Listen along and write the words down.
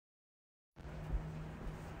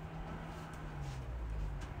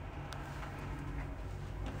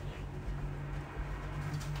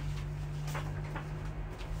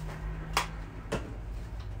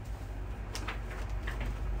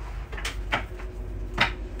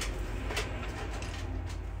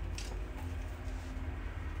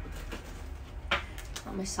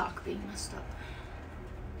on my sock being messed up.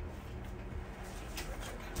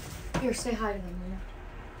 Here, say hi to them, Lena.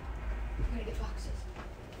 I'm gonna get boxes.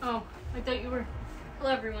 Oh, I thought you were...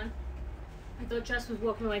 Hello, everyone. I thought Jess was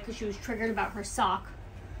walking away because she was triggered about her sock.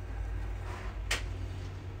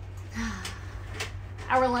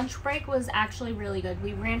 Our lunch break was actually really good.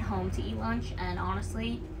 We ran home to eat lunch, and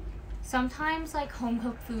honestly, sometimes like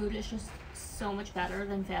home-cooked food is just so much better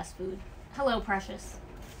than fast food. Hello, Precious.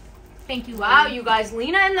 Thank you. Wow, Lily. you guys,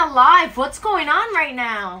 Lena in the live. What's going on right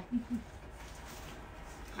now?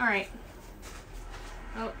 All right.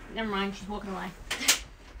 Oh, never mind. She's walking away.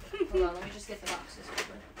 Hold on, let me just get the boxes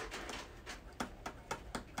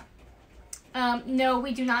open. No,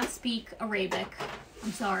 we do not speak Arabic.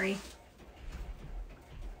 I'm sorry.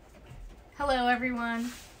 Hello,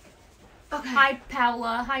 everyone. Okay. Hi,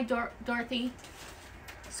 Paola. Hi, Dorothy.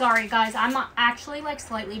 Sorry, guys. I'm not actually, like,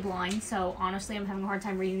 slightly blind, so honestly, I'm having a hard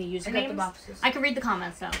time reading the usernames. I got the boxes. I can read the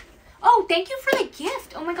comments, though. Oh, thank you for the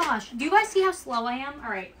gift. Oh, my gosh. Do you guys see how slow I am? All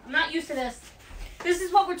right. I'm not used to this. This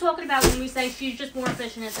is what we're talking about when we say she's just more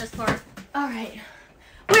efficient at this part. All right.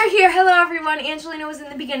 We're here. Hello, everyone. Angelina was in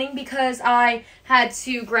the beginning because I had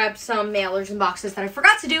to grab some mailers and boxes that I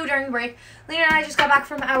forgot to do during the break. Lena and I just got back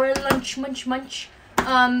from our lunch, munch.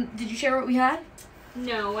 Did you share what we had?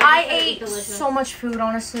 No. I ate so much food,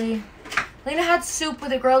 honestly. Lena had soup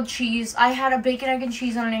with a grilled cheese. I had a bacon, egg, and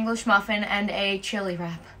cheese on an English muffin and a chili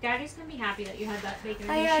wrap. Daddy's going to be happy that you had that bacon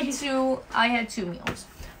and I had cheese. I had two meals.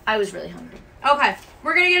 I was really hungry. Okay,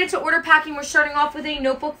 we're going to get into order packing. We're starting off with a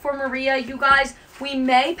notebook for Maria. You guys, we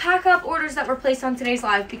may pack up orders that were placed on today's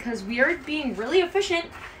live because we are being really efficient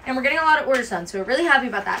and we're getting a lot of orders done, so we're really happy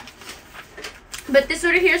about that. But this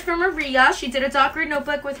order here is for Maria. She did a dark red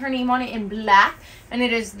notebook with her name on it in black, and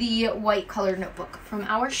it is the white colored notebook from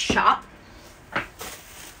our shop.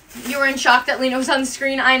 You were in shock that Lena was on the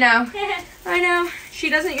screen. I know. I know. She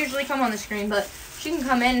doesn't usually come on the screen, but she can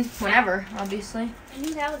come in whenever, obviously. I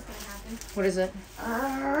knew that was going to happen. What is it?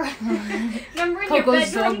 Remember in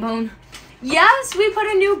Coco's your dog bedroom? bone. Yes, we put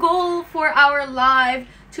a new goal for our live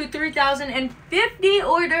to 3,050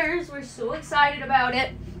 orders. We're so excited about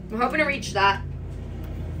it. We're hoping to reach that.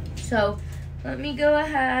 So, let me go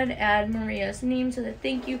ahead, add Maria's name to the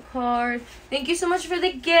thank you card. Thank you so much for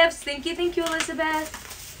the gifts. Thank you, Elizabeth.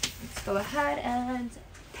 Let's go ahead and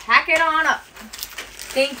pack it on up.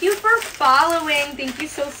 Thank you for following. Thank you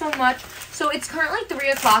so much. So it's currently 3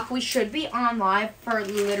 o'clock. We should be on live for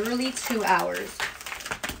literally 2 hours.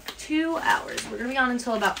 2 hours. We're going to be on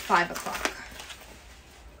until about 5 o'clock.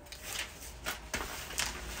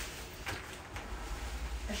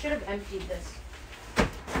 I should have emptied this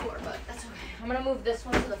before, but that's okay. I'm going to move this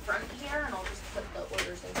one to the front here, and I'll just put the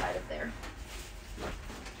orders inside of there.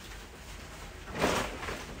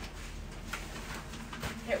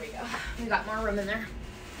 There we go. We got more room in there.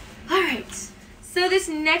 All right. So this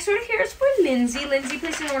next order here is for Lindsay. Lindsay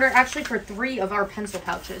placed an order actually for 3 of our pencil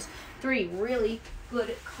pouches. 3 really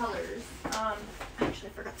good colors. Actually,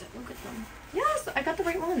 I forgot to look at them. Yes, I got the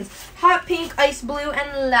right ones. Hot pink, ice blue,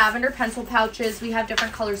 and lavender pencil pouches. We have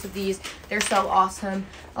different colors of these. They're so awesome.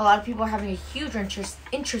 A lot of people are having a huge interest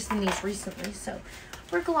in these recently. So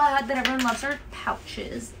we're glad that everyone loves our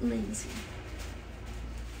pouches. Lindsay.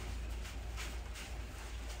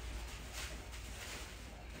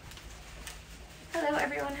 Hello,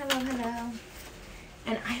 everyone. Hello.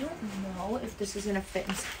 And I don't know if this is going to fit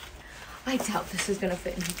inside. I doubt this is going to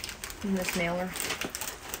fit in this mailer.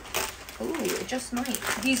 Ooh, it just might.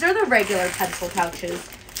 These are the regular pencil pouches.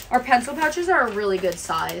 Our pencil pouches are a really good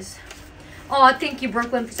size. Aw, thank you,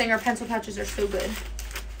 Brooklyn, for saying our pencil pouches are so good.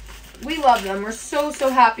 We love them. We're so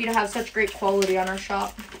happy to have such great quality on our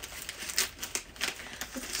shop.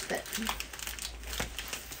 Does this fit?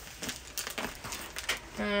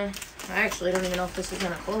 I actually don't even know if this is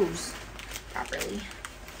going to close properly.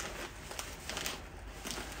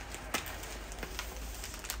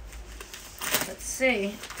 Let's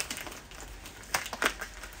see.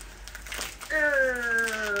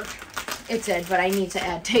 It did, but I need to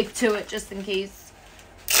add tape to it just in case.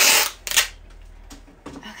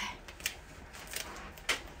 Okay.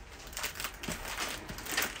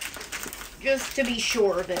 Just to be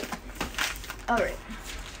sure of it. Alright.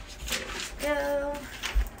 There we go.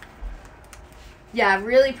 Yeah,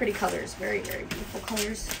 really pretty colors. Very beautiful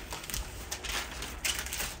colors.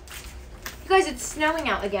 You guys, it's snowing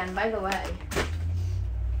out again, by the way.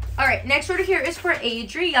 Alright, next order here is for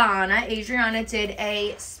Adriana. Adriana did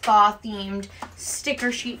a spa-themed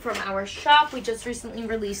sticker sheet from our shop. We just recently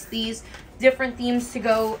released these different themes to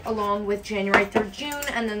go along with January through June,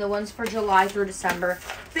 and then the ones for July through December.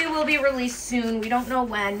 They will be released soon. We don't know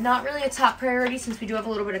when. Not really a top priority since we do have a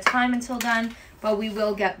little bit of time until then, but we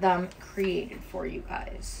will get them created for you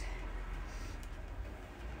guys.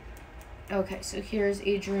 Okay, so here's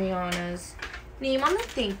Adriana's name on the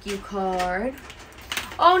thank you card.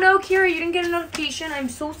 Oh no, Kira, you didn't get a notification. I'm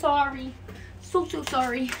so sorry. So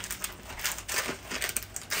sorry.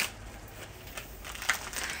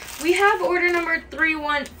 We have order number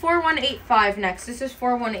 4185 next. This is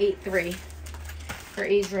 4183 for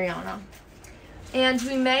Adriana. And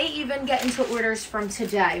we may even get into orders from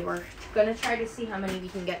today. We're going to try to see how many we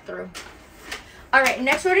can get through. All right,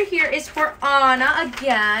 next order here is for Anna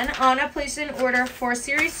again. Anna placed an order for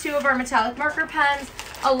Series 2 of our metallic marker pens,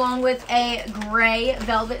 along with a gray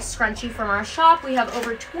velvet scrunchie from our shop. We have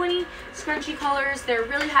over 20 scrunchie colors. They're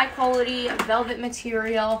really high quality velvet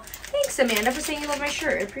material. Thanks, Amanda, for saying you love my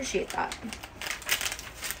shirt. I appreciate that.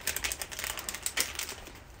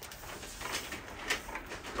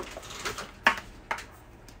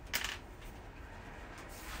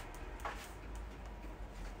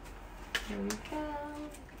 Here we go.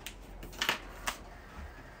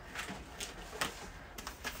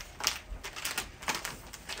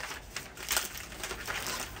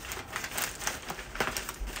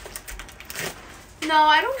 No,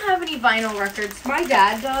 I don't have any vinyl records. My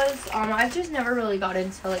dad does. I've just never really got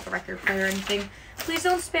into like a record player or anything. Please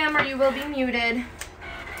don't spam or you will be muted.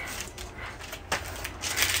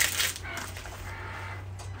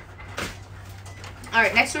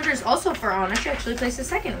 Alright, next order is also for Anna. She actually placed a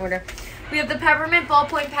second order. We have the peppermint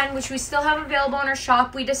ballpoint pen, which we still have available in our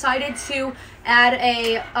shop. We decided to add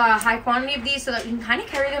a high quantity of these so that we can kind of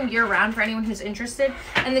carry them year-round for anyone who's interested.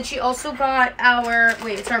 And then she also got our,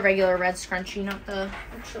 wait, it's our regular red scrunchie, not the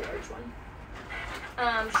extra large one.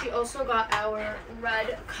 She also got our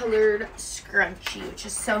red colored scrunchie, which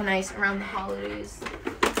is so nice around the holidays.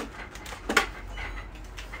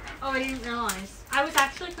 Oh, I didn't realize. I was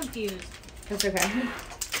actually confused. That's okay.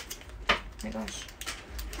 Oh my gosh.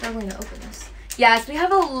 Struggling to open this. Yes, we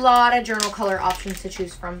have a lot of journal color options to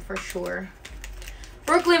choose from for sure.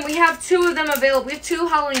 Brooklyn, we have 2 of them available. We have 2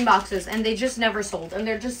 Halloween boxes, and they just never sold, and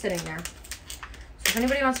they're just sitting there. So if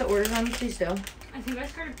anybody wants to order them, please do. I think I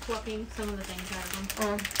started plucking some of the things out of them.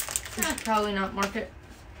 Oh, we should probably not mark it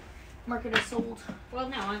as sold. Well,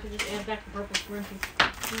 no, I could just add back the purple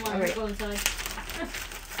scrunchies. You want Alright. to go inside.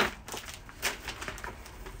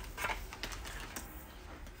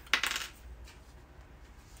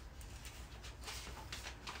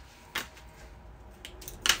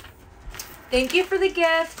 Thank you for the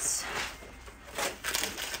gifts.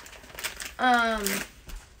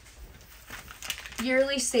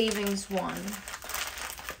 Yearly savings one.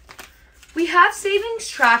 We have savings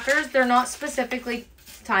trackers. They're not specifically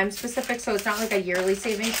time specific, so it's not like a yearly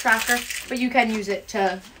savings tracker, but you can use it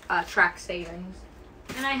to track savings.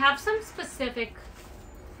 And I have some specific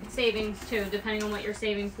savings too, depending on what you're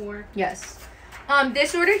saving for. Yes.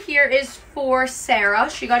 This order here is for Sarah.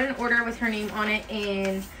 She got an order with her name on it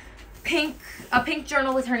in pink, a pink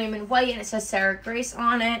journal with her name in white, and it says Sarah Grace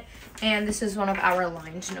on it, and this is one of our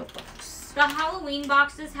lined notebooks. The Halloween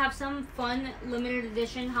boxes have some fun limited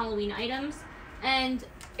edition Halloween items, and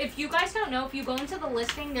if you guys don't know, if you go into the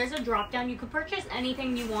listing, there's a drop down. You can purchase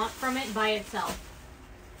anything you want from it by itself.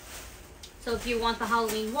 So if you want the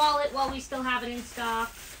Halloween wallet while we still have it in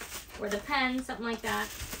stock, or the pen, something like that,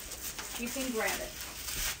 you can grab it.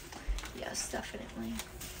 Yes, definitely.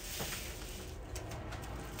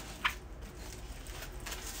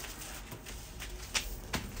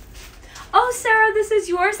 Oh, Sarah, this is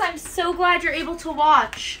yours. I'm so glad you're able to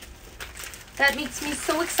watch. That makes me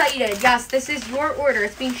so excited. Yes, this is your order.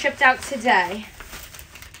 It's being shipped out today.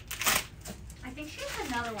 I think she has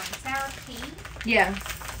another one. Sarah P. Yeah.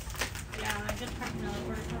 Yeah, I just prepped another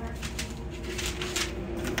order for her.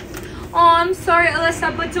 Oh, I'm sorry,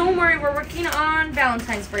 Alyssa, but don't worry. We're working on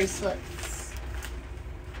Valentine's bracelets.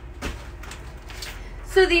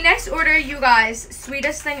 So the next order, you guys,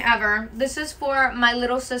 sweetest thing ever. This is for my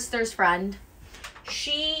little sister's friend.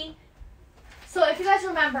 So if you guys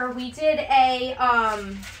remember, we did a,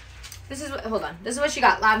 this is what she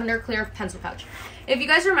got, lavender clear pencil pouch. If you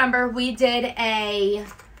guys remember, we did a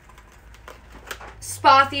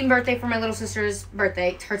spa-themed birthday for my little sister's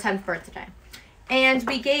birthday, her 10th birthday. And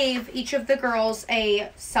we gave each of the girls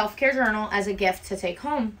a self-care journal as a gift to take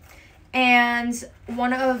home. And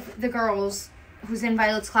one of the girls who's in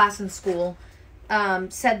Violet's class in school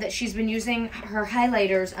said that she's been using her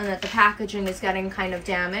highlighters and that the packaging is getting kind of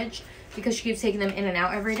damaged because she keeps taking them in and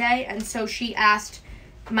out every day. And so she asked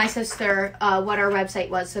my sister what our website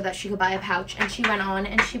was so that she could buy a pouch. And she went on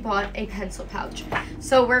and she bought a pencil pouch.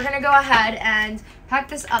 So we're going to go ahead and pack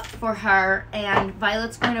this up for her. And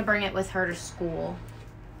Violet's going to bring it with her to school.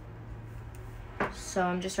 So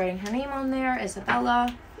I'm just writing her name on there,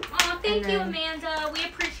 Isabella. Oh, thank you, Amanda. We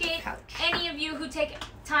appreciate any of you who take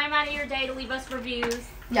time out of your day to leave us reviews.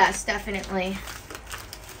 Yes, definitely.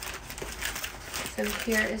 So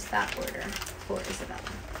here is that order for Isabella.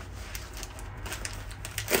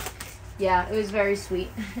 Yeah, it was very sweet.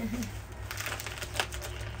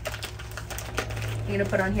 I'm going to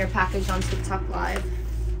put on here package on TikTok Live.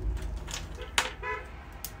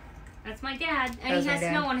 That's my dad, and he has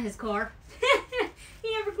snow on his car.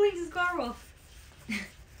 He never cleans his car off.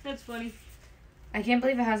 That's funny. I can't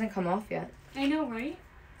believe it hasn't come off yet. I know, right?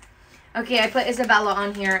 Okay, I put Isabella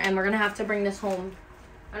on here, and we're going to have to bring this home.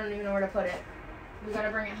 I don't even know where to put it. We got to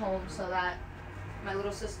bring it home so that my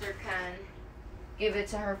little sister can give it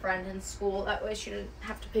to her friend in school. That way she doesn't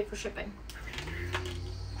have to pay for shipping.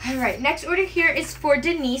 All right, next order here is for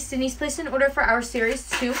Denise. Denise placed an order for our Series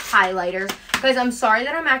 2 highlighter. Guys, I'm sorry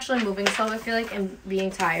that I'm actually moving slow. I feel like I'm being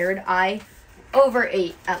tired. I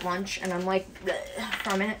overate at lunch, and I'm like,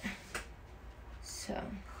 from it. So,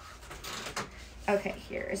 okay,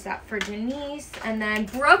 here is that for Denise. And then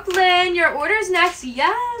Brooklyn, your order's next.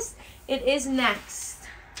 Yes, it is next.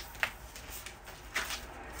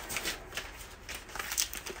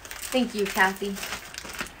 Thank you, Kathy.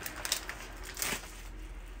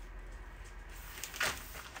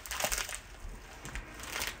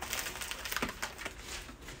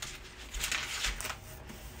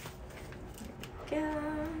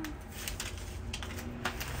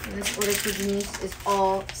 This order for Denise is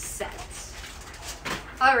all set.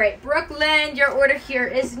 All right, Brooklyn, your order here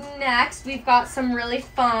is next. We've got some really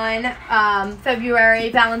fun February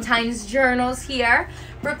Valentine's journals here.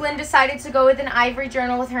 Brooklyn decided to go with an ivory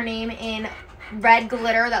journal with her name in red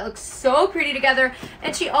glitter. That looks so pretty together.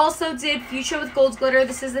 And she also did fuchsia with gold glitter.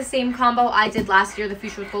 This is the same combo I did last year, the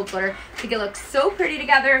fuchsia with gold glitter. I think it looks so pretty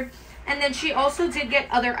together. And then she also did get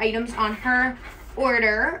other items on her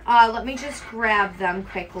order. Let me just grab them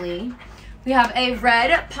quickly. We have a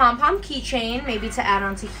red pom-pom keychain, maybe to add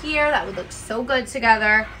onto here. That would look so good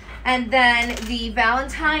together. And then the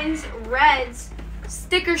Valentine's Reds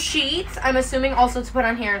sticker sheets, I'm assuming also to put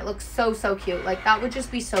on here. It looks so, so cute. Like, that would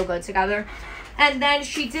just be so good together. And then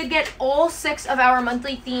she did get all 6 of our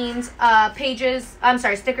monthly themes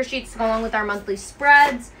sticker sheets to go along with our monthly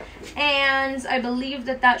spreads. And I believe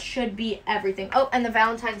that that should be everything. Oh, and the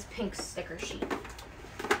Valentine's pink sticker sheet.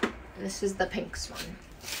 This is the pinks one.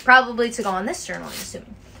 Probably to go on this journal, I'm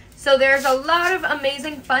assuming. So there's a lot of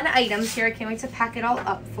amazing fun items here. I can't wait to pack it all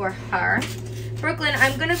up for her. Brooklyn,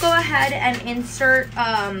 I'm going to go ahead and insert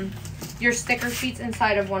your sticker sheets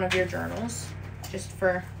inside of one of your journals. Just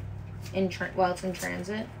for while it's in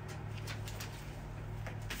transit.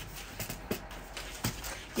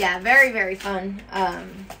 Yeah, very, very fun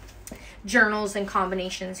journals and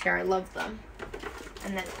combinations here. I love them.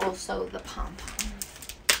 And then also the pom-pom.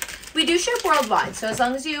 We do ship worldwide, so as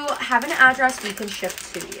long as you have an address, we can ship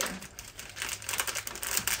to you.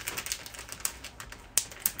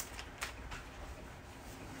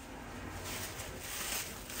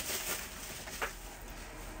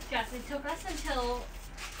 Jess, it took us until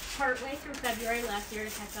partway through February last year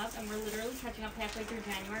to catch up, and we're literally catching up halfway through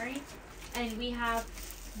January. And we have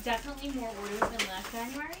definitely more orders than last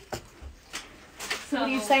January. So, what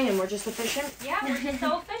are you saying? We're just efficient? Yeah, we're just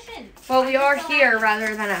so efficient. Well, we are here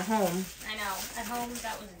rather than at home. I know. At home,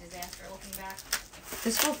 that was a disaster looking back.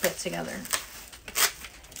 This will fit together.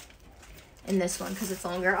 In this one, because it's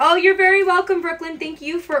longer. Oh, you're very welcome, Brooklyn. Thank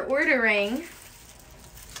you for ordering.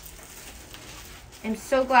 I'm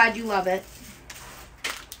so glad you love it.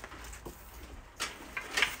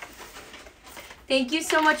 Thank you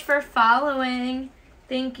so much for following.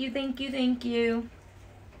 Thank you, thank you, thank you.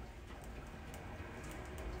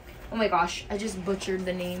 Oh my gosh, I just butchered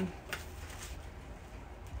the name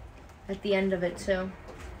at the end of it too.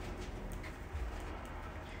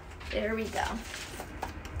 There we go.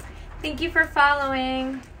 Thank you for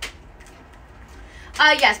following.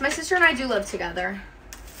 Yes, my sister and I do live together.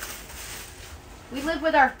 We live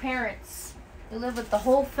with our parents. We live with the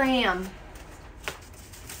whole fam.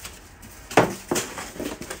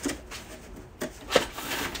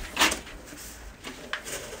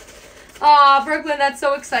 Aw, Brooklyn, that's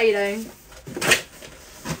so exciting.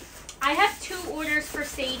 I have 2 orders for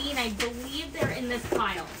Sadie, and I believe they're in this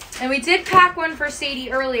pile. And we did pack one for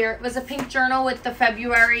Sadie earlier. It was a pink journal with the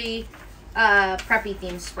February preppy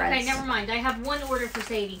theme spreads. Okay, never mind. I have 1 order for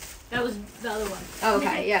Sadie. That was the other one. Oh,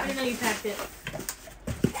 okay, yeah. I didn't know you packed it.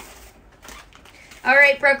 All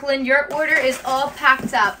right, Brooklyn, your order is all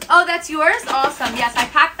packed up. Oh, that's yours? Awesome. Yes, I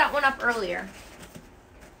packed that one up earlier.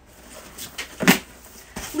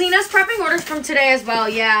 Lena's prepping orders from today as well,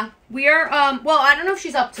 yeah. We are, well, I don't know if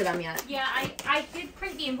she's up to them yet. Yeah, I did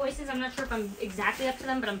print the invoices. I'm not sure if I'm exactly up to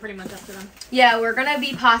them, but I'm pretty much up to them. Yeah, we're going to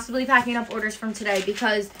be possibly packing up orders from today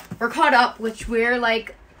because we're caught up, which we're,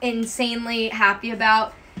 like, insanely happy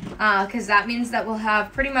about. Because that means that we'll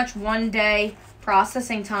have pretty much 1 day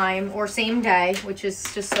processing time or same day, which is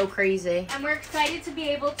just so crazy. And we're excited to be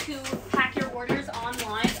able to pack your orders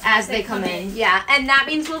online as they come in. Yeah, and that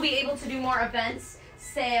means we'll be able to do more events,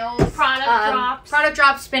 sales, product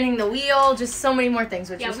drops, spinning the wheel, just so many more things,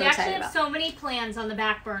 which we're so excited about. Yeah, we actually have so many plans on the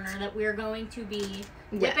back burner that we're going to be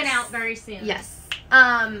whipping out very soon. Yes.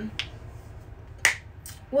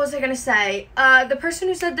 What was I going to say? The person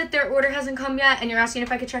who said that their order hasn't come yet and you're asking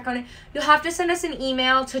if I could check on it, you'll have to send us an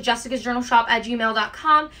email to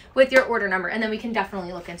jessicasjournalshop@gmail.com with your order number, and then we can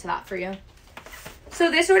definitely look into that for you. So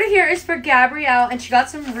this order here is for Gabrielle, and she got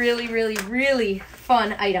some really, really, really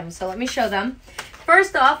fun items. So let me show them.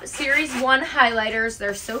 First off, Series 1 highlighters.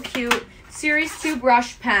 They're so cute. Series 2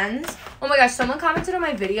 brush pens. Oh my gosh, someone commented on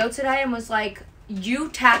my video today and was like, you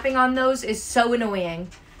tapping on those is so annoying.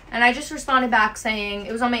 And I just responded back saying,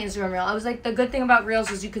 it was on my Instagram reel. I was like, the good thing about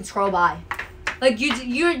reels is you can scroll by. Like,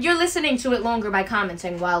 you're listening to it longer by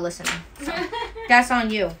commenting while listening. So, that's on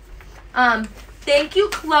you. Thank you,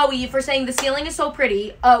 Chloe, for saying the ceiling is so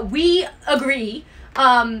pretty. We agree.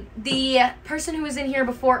 The person who was in here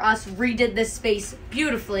before us redid this space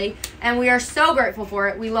beautifully, and we are so grateful for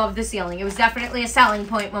it. We love the ceiling. It was definitely a selling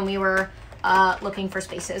point when we were looking for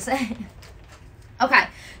spaces. Okay,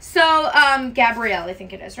 so Gabrielle, I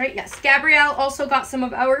think it is, right? Yes, Gabrielle also got some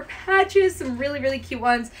of our patches, some really, really cute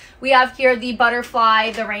ones. We have here the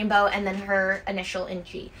butterfly, the rainbow, and then her initial in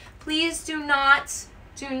G. Please do not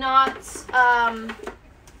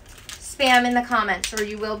spam in the comments or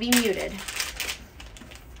you will be muted.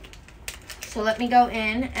 So let me go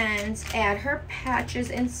in and add her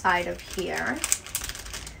patches inside of here.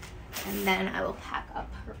 And then I will pack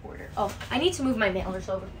up her order. Oh, I need to move my mailers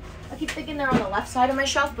over. I keep thinking they're on the left side of my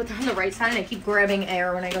shelf, but they're on the right side, and I keep grabbing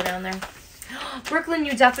air when I go down there. Brooklyn,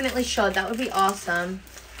 you definitely should. That would be awesome.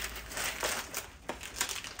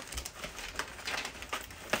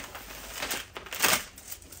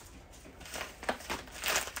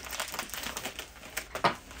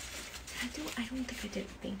 I don't think I did a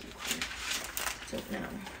thank you card. I don't know,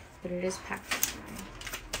 but it is packed.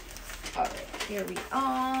 All right, here we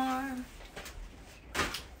are.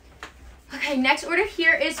 Okay, next order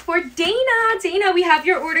here is for Dana. Dana, we have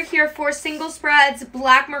your order here for single spreads,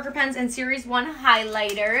 black marker pens, and Series 1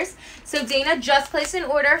 highlighters. So Dana just placed an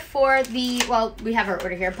order for the, well, we have her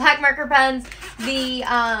order here, black marker pens, the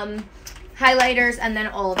highlighters, and then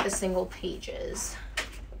all of the single pages.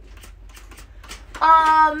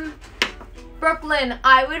 Brooklyn,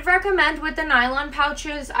 I would recommend with the nylon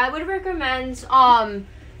pouches, I would recommend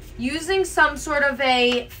using some sort of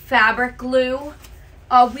a fabric glue.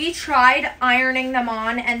 We tried ironing them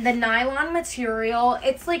on, and the nylon material,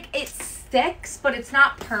 it's like, it sticks, but it's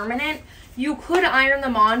not permanent. You could iron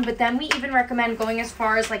them on, but then we even recommend going as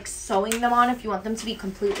far as like sewing them on if you want them to be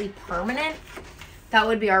completely permanent. That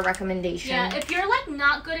would be our recommendation. Yeah, if you're like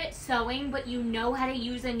not good at sewing, but you know how to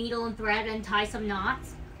use a needle and thread and tie some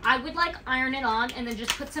knots, I would like iron it on and then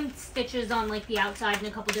just put some stitches on like the outside in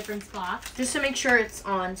a couple different spots. Just to make sure it's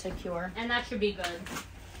on secure. And that should be good.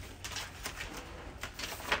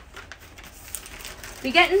 We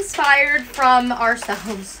get inspired from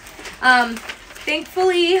ourselves.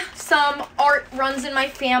 Thankfully, some art runs in my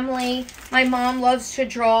family. My mom loves to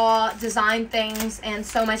draw, design things, and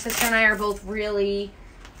so my sister and I are both really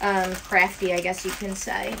crafty, I guess you can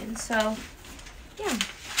say. And so, yeah,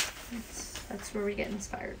 that's where we get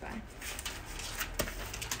inspired by.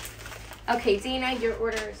 Okay, Dina, your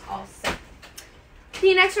order is all set.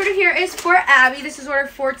 The next order here is for Abby. This is order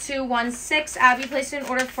 4216. Abby placed an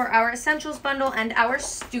order for our Essentials bundle and our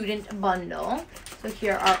Student bundle. So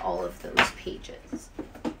here are all of those pages.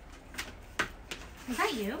 Is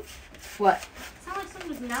that you? What? It sounded like someone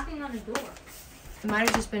was knocking on the door. It might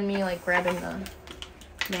have just been me, like, grabbing the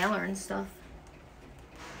mailer and stuff.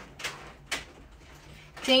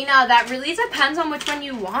 Dana, that really depends on which one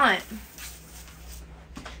you want.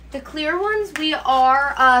 The clear ones we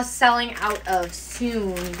are selling out of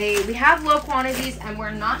soon. We have low quantities, and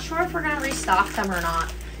we're not sure if we're going to restock them or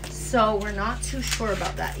not. So we're not too sure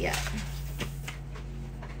about that yet.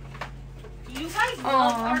 You guys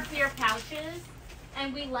love our clear pouches,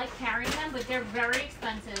 and we like carrying them, but they're very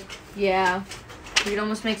expensive. Yeah. It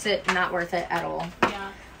almost makes it not worth it at all.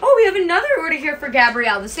 Yeah. Oh, we have another order here for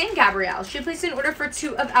Gabrielle, the same Gabrielle. She placed an order for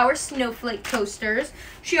 2 of our snowflake coasters.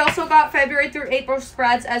 She also got February through April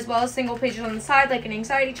spreads as well as single pages on the side like an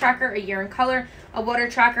anxiety tracker, a year in color, a water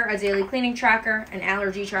tracker, a daily cleaning tracker, an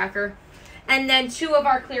allergy tracker, and then 2 of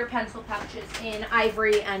our clear pencil pouches in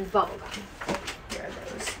ivory and bubblegum. Here are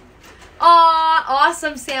those. Aw,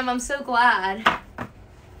 awesome, Sam. I'm so glad.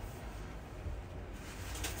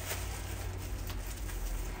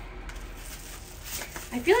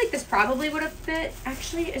 I feel like this probably would have fit.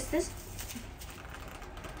 Actually, is this?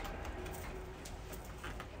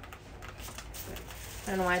 I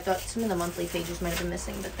don't know why I thought some of the monthly pages might have been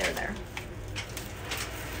missing, but they're there.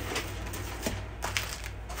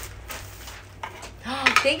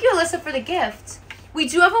 Thank you, Alyssa, for the gift. We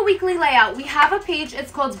do have a weekly layout. We have a page.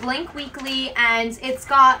 It's called Blank Weekly, and it's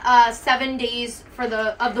got 7 days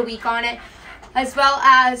of the week on it, as well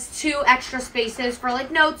as 2 extra spaces for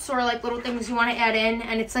like notes or like little things you want to add in.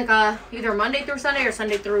 And it's like a either Monday through Sunday or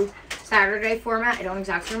Sunday through Saturday format. I don't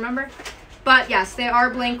exactly remember. But yes, they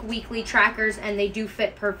are Blank Weekly trackers, and they do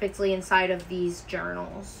fit perfectly inside of these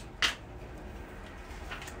journals.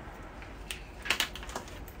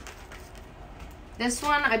 This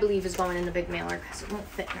one, I believe, is going in the big mailer because it won't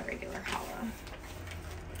fit in a regular hollow.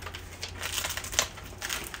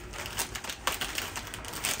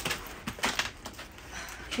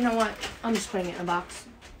 You know what? I'm just putting it in a box.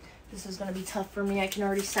 This is going to be tough for me. I can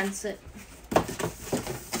already sense it.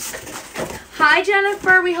 Hi,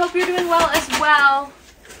 Jennifer. We hope you're doing well as well.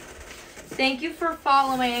 Thank you for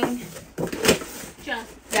following.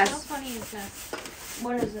 Jess, yes. How funny is this?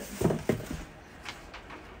 What is it?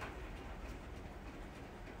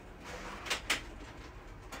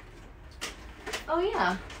 Oh,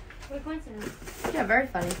 yeah. What a coincidence. Yeah, very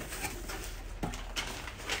funny.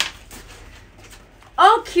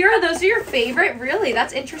 Oh, Kira, those are your favorite? Really?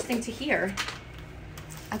 That's interesting to hear.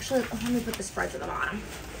 Actually, let me put the spreads at the bottom.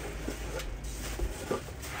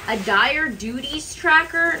 A dire duties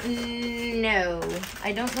tracker? No.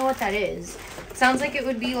 I don't know what that is. Sounds like it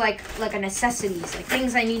would be like a necessities, like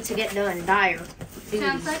things I need to get done. Dire duties.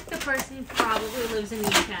 Sounds like the person probably lives in the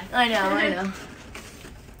UK. I know, I know.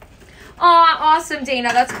 Aw, awesome, Dana.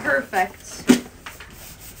 That's perfect.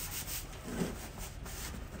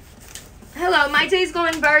 Hello, my day's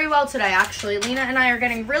going very well today, actually. Lena and I are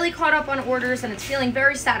getting really caught up on orders, and it's feeling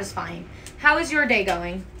very satisfying. How is your day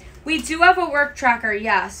going? We do have a work tracker,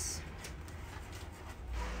 yes.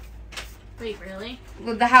 Wait, really?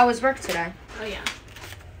 Well, how was work today? Oh, yeah.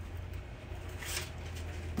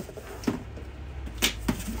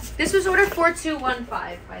 This was order 4215,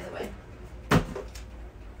 by the way.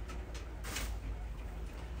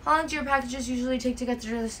 How long do your packages usually take to get to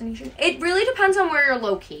your destination? It really depends on where you're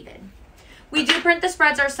located. We do print the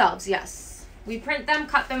spreads ourselves, yes. We print them,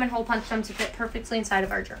 cut them, and hole punch them to fit perfectly inside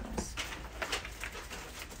of our journals.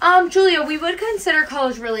 Julia, we would consider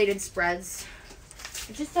college-related spreads.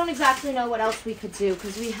 I just don't exactly know what else we could do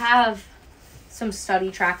because we have some study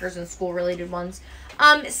trackers and school-related ones.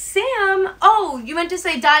 Sam, oh, you meant to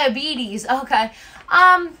say diabetes. Okay.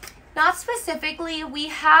 Not specifically. We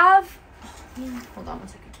have, hold on one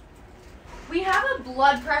second. We have a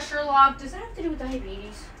blood pressure log. Does that have to do with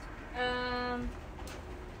diabetes?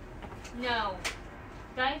 No.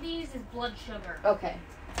 Diabetes is blood sugar. Okay.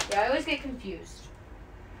 Yeah, I always get confused.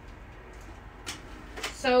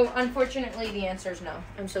 So, unfortunately, the answer is no.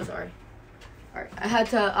 I'm so sorry. All right, I had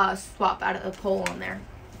to swap out of the poll on there.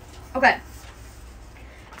 Okay.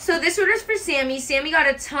 So, this order's for Sammy. Sammy got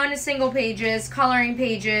a ton of single pages, coloring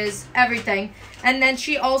pages, everything. And then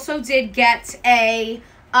she also did get a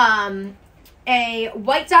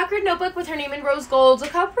white Dockard notebook with her name in rose gold.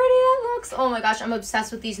 Look how pretty it looks. Oh my gosh, I'm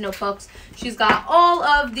obsessed with these notebooks. She's got all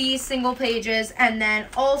of these single pages and then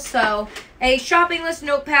also a shopping list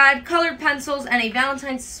notepad, colored pencils, and a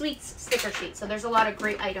Valentine's Sweets sticker sheet. So there's a lot of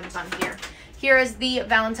great items on here. Here is the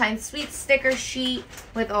Valentine's Sweets sticker sheet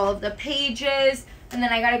with all of the pages. And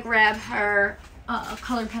then I gotta grab her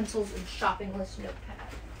colored pencils and shopping list notepad.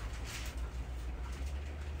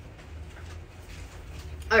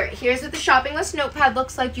 Alright, here's what the shopping list notepad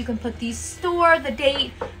looks like. You can put the store, the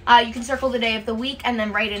date, you can circle the day of the week, and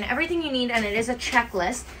then write in everything you need, and it is a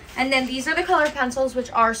checklist. And then these are the color pencils, which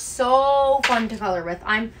are so fun to color with.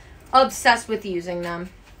 I'm obsessed with using them.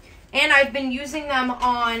 And I've been using them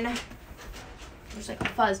on, there's like a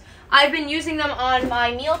fuzz. I've been using them on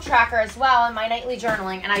my meal tracker as well, and my nightly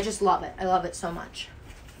journaling, and I just love it. I love it so much.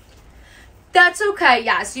 That's okay,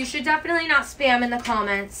 yes. You should definitely not spam in the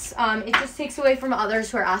comments. It just takes away from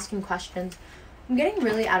others who are asking questions. I'm getting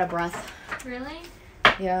really out of breath. Really?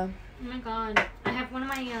 Yeah. Oh my god. I have one of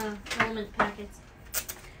my element packets.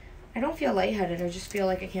 I don't feel lightheaded. I just feel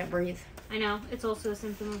like I can't breathe. I know. It's also a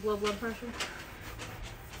symptom of low blood pressure.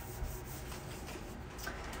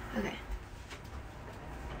 Okay.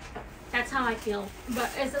 That's how I feel. But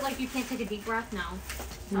is it like you can't take a deep breath? No.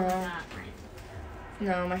 No. Not like that, right?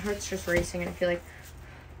 No, my heart's just racing, and I feel like...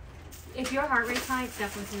 If your heart rate's high, it's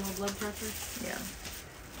definitely low blood pressure. Yeah.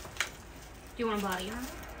 Do you want a body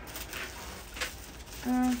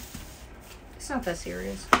armor? It's not that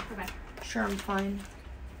serious. Okay. Sure, I'm fine.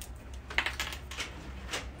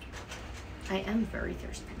 I am very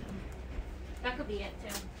thirsty, though. That could be it,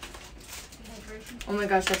 too. Dehydration. Oh my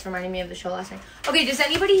gosh, that's reminding me of the show last night. Okay, does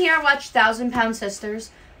anybody here watch 1,000 Pound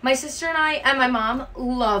Sisters? My sister and I and my mom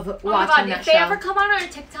love watching that show. If they ever come on our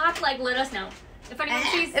TikTok, like, let us know. If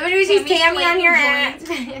anyone sees Tammy on your end.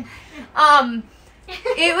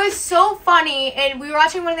 It was so funny, and we were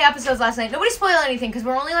watching one of the episodes last night. Nobody spoiled anything because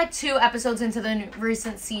we're only like 2 episodes into the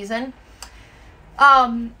recent season.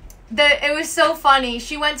 It was so funny.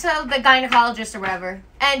 She went to the gynecologist or whatever,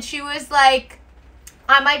 and she was like,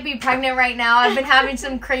 I might be pregnant right now. I've been having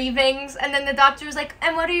some cravings. And then the doctor was like,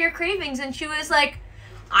 and what are your cravings? And she was like,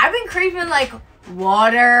 I've been craving like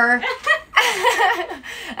water.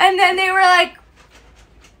 And then they were like,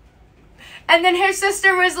 and then her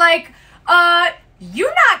sister was like,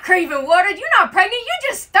 you're not craving water. You're not pregnant.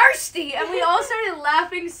 You're just thirsty. And we all started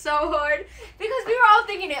laughing so hard because we were all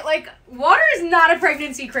thinking it. Like, water is not a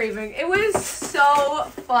pregnancy craving. It was so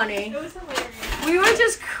funny. It was hilarious. We were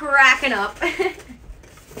just cracking up.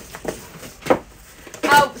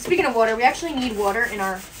 Oh, speaking of water, we actually need water in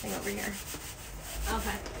our thing over here.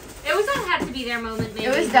 Okay. It was a had to be there moment, maybe.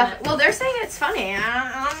 It was definitely. Well, they're saying it's funny.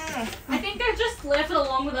 I think they're just laughing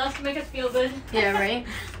along with us to make us feel good. Yeah, right?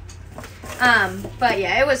 But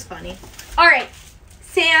yeah, it was funny. Alright,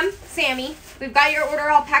 Sammy, we've got your order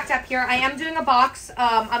all packed up here. I am doing a box.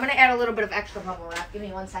 I'm gonna add a little bit of extra bubble wrap. Give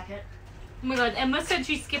me 1 second. Oh my god, Emma said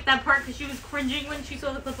she skipped that part because she was cringing when she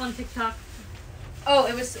saw the clip on TikTok. Oh,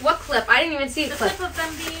 it was, what clip? I didn't even see the clip. The clip of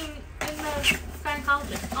them being in the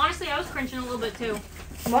gynecologist. Honestly, I was cringing a little bit too.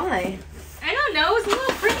 Why? I don't know, it was a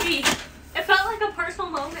little cringy. It felt like a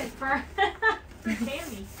personal moment for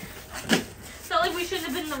Tammy. Felt like we shouldn't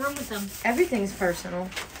have been in the room with them. Everything's personal.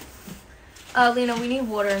 Lena, we need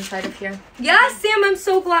water inside of here. Yes, Sam, I'm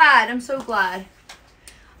so glad. I'm so glad.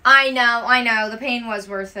 I know. The pain was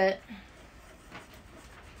worth it.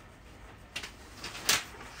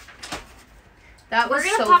 That was so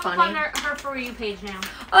funny. We're gonna pop up on her For You page now.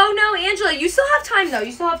 Oh, no, Angela, you still have time, though.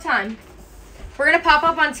 You still have time. We're gonna pop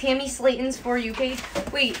up on Tammy Slayton's For You page.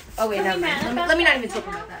 Wait. Oh, wait, never mind. Let me not even talk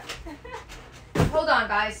about that. Hold on,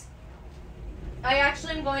 guys. I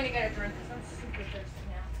actually am going to get a drink because I'm super thirsty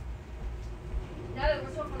now. Now that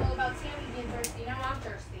we're talking all about Tammy being thirsty, now I'm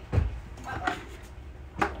thirsty.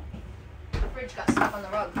 Uh-oh. The fridge got stuck on the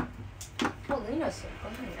rug. Oh, Lena's here. Go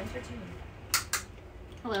ahead, entertain me.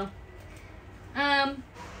 Hello.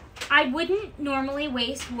 I wouldn't normally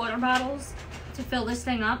waste water bottles to fill this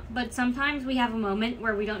thing up, but sometimes we have a moment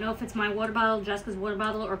where we don't know if it's my water bottle, Jessica's water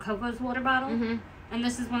bottle, or Coco's water bottle. Mm-hmm. And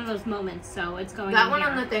this is one of those moments, so it's going That in one here.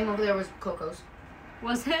 on the thing over there was Coco's.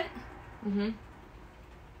 Was it? Mm-hmm.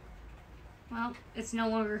 Well, it's no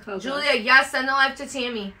longer Coco's. Julia, yes, send the life to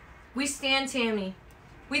Tammy. We stand Tammy.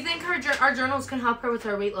 We think our journals can help her with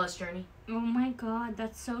her weight loss journey. Oh my god,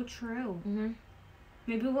 that's so true. Mm-hmm.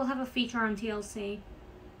 Maybe we'll have a feature on TLC.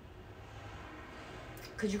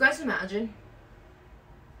 Could you guys imagine?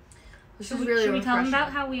 This is really Should we refreshing. tell them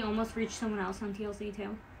about how we almost reached someone else on TLC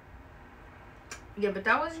too? Yeah, but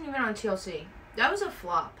that wasn't even on TLC. That was a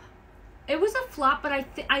flop. It was a flop, but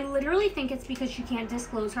I literally think it's because she can't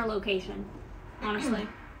disclose her location. Honestly.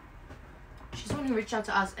 She's the one who reached out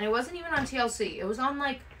to us, and it wasn't even on TLC. It was on,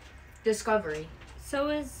 like, Discovery. So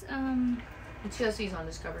is, And TLC's on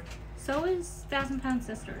Discovery. So is 1,000 Pound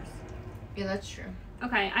Sisters. Yeah, that's true.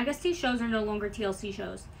 Okay, I guess these shows are no longer TLC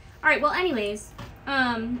shows. Alright, well, anyways,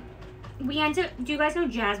 we ended. Do you guys know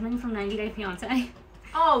Jasmine from 90 Day Fiancé?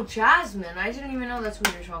 Oh, Jasmine. I didn't even know that's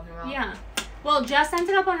what you were talking about. Yeah. Well, Jess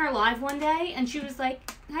ended up on her live one day, and she was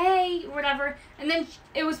like, hey, whatever. And then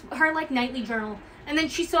it was her, like, nightly journal. And then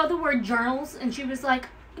she saw the word journals, and she was like,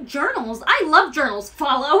 journals? I love journals.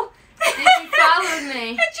 Follow. And she followed me.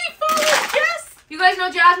 And she followed Jess. You guys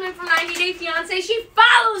know Jasmine from 90 Day Fiancé? She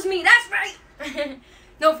follows me. That's right.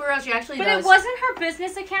 No, for real, she actually does. But it wasn't her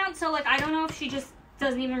business account, so, like, I don't know if she just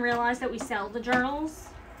doesn't even realize that we sell the journals.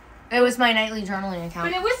 It was my nightly journaling account.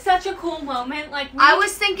 But it was such a cool moment. Like, I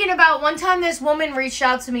was thinking about one time this woman reached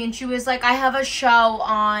out to me and she was like, I have a show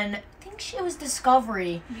on, I think it was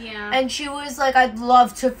Discovery. Yeah. And she was like, I'd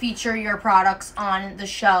love to feature your products on the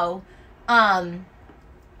show.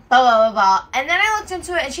 blah, blah, blah, blah. And then I looked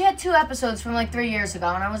into it, and she had 2 episodes from like 3 years ago.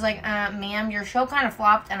 And I was like, ma'am, your show kind of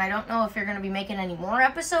flopped, and I don't know if you're going to be making any more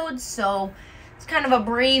episodes. So it's kind of a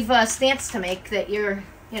brave stance to make that you're,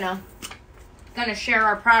 you know, going to share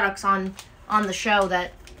our products on the show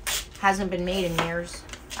that hasn't been made in years.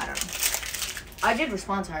 I don't know. I did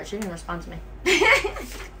respond to her. She didn't respond to me.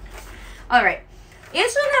 All right.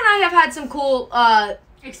 Angela and I have had some cool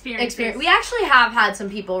experience. We actually have had some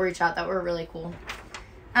people reach out that were really cool.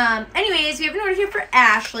 Anyways, we have an order here for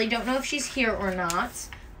Ashley. Don't know if she's here or not,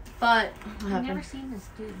 but I've never seen this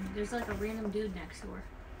dude. There's like a random dude next door.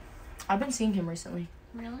 I've been seeing him recently.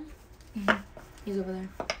 Really? Mm-hmm. He's over there.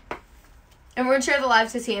 And we're gonna share the live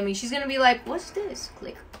to Tammy. She's gonna be like, "What's this?"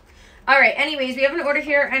 Click. All right. Anyways, we have an order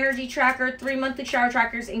here: energy tracker, 3 monthly shower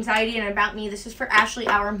trackers, anxiety, and about me. This is for Ashley,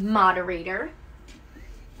 our moderator.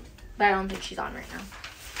 But I don't think she's on right now.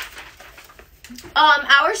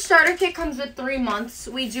 Our starter kit comes with 3 months.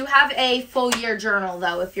 We do have a full year journal,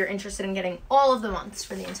 though, if you're interested in getting all of the months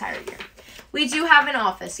for the entire year. We do have an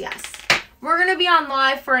office, yes. We're going to be on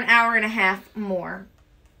live for an hour and a half more.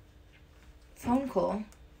 Phone call?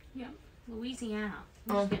 Yeah, Louisiana.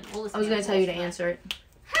 Oh, I was going to tell you to answer it.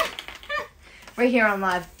 Right here on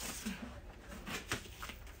live.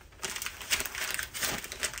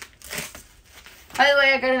 By the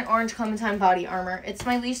way, I got an orange Clementine body armor. It's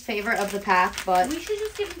my least favorite of the pack, but... We should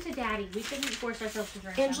just give it to Daddy. We shouldn't force ourselves to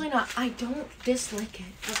drink Angelina, I don't dislike it.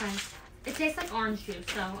 Okay. It tastes like orange juice,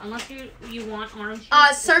 so unless you want orange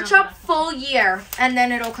juice... Search up full year, and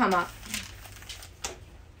then it'll come up.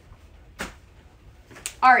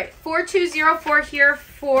 Alright, 4204 here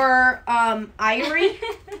for, Ivory.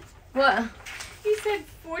 What? You said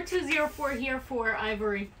 4204 here for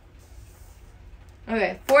Ivory.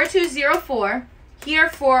 Okay, 4204 here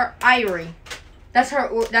for Ivory. That's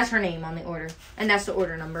her name on the order, and that's the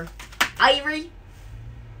order number. Ivory.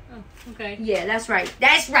 Oh, okay. Yeah, that's right.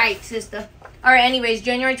 That's right, sister. All right. Anyways,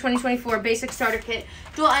 January 2024 basic starter kit,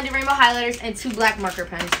 dual-ended rainbow highlighters, and 2 black marker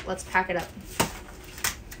pens. Let's pack it up.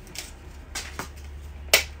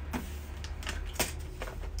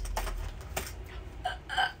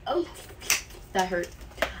 Oh, that hurt.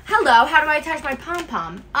 Hello. How do I attach my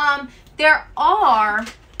pom-pom? There are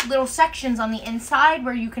little sections on the inside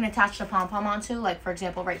where you can attach the pom-pom onto, like, for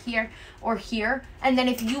example, right here or here. And then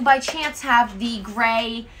if you, by chance, have the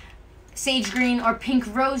gray, sage green, or pink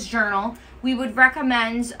rose journal, we would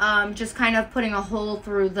recommend just kind of putting a hole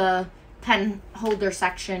through the pen holder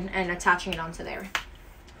section and attaching it onto there.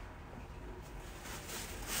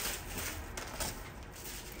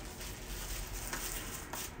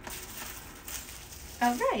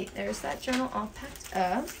 All right, there's that journal all packed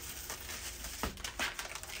up.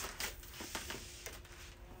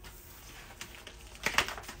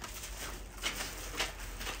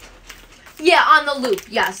 Yeah, on the loop.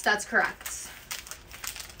 Yes, that's correct.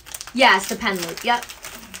 Yes, the pen loop. Yep.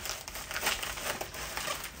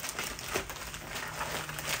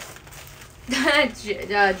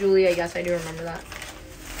 Julia, yes, I do remember that.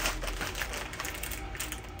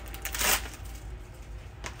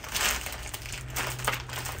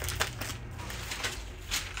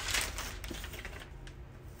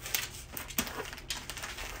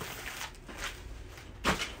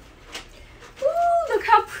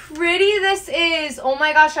 Pretty this is. Oh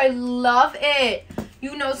my gosh, I love it.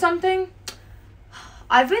 You know something?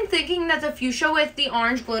 I've been thinking that the fuchsia with the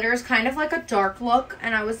orange glitter is kind of like a dark look,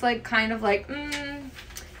 and I was like kind of like,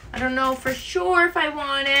 I don't know for sure if I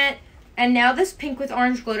want it. And now this pink with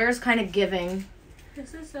orange glitter is kind of giving.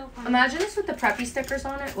 This is so fun. Imagine this with the preppy stickers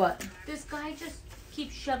on it. What? This guy just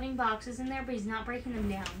keeps shoving boxes in there, but he's not breaking them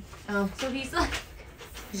down. Oh. So he's like...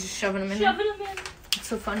 He's just shoving them in Shoving them in. It's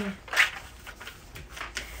so funny.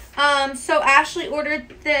 So Ashley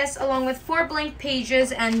ordered this along with 4 blank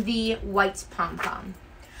pages and the white pom-pom.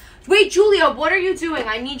 Wait, Julia, what are you doing?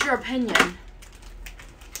 I need your opinion.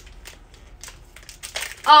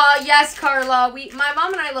 Yes, Carla. My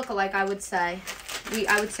mom and I look alike, I would say.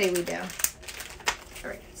 I would say we do.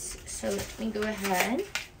 Alright, so let me go ahead.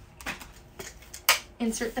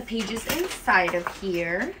 Insert the pages inside of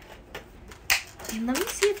here. And let me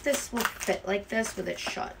see if this will fit like this with it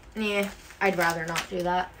shut. Yeah, I'd rather not do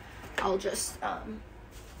that. I'll just,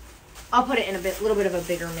 I'll put it in a little bit of a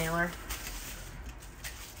bigger mailer.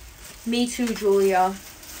 Me too, Julia.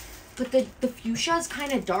 But the fuchsia is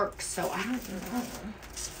kind of dark, so I don't know.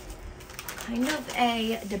 Kind of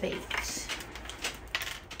a debate.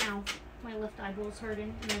 Ow. My left eyeball's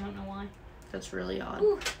hurting, and I don't know why. That's really odd.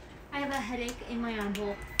 Ooh, I have a headache in my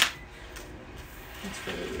eyeball. That's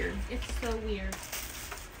really weird. It's so weird.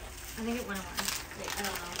 I think it went away. Wait, I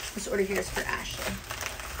don't know. This order here is for Ashley.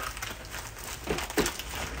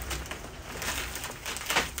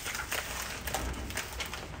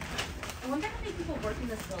 people work in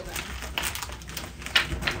this building.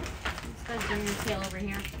 This guy's bringing his tail over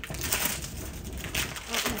here.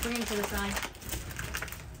 Oh, he's bringing it to the side.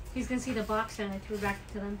 He's gonna see the box and I threw it back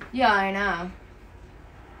to them. Yeah, I know.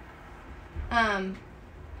 I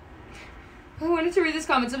wanted to read this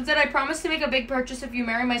comment. Someone said, I promise to make a big purchase if you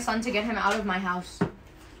marry my son to get him out of my house.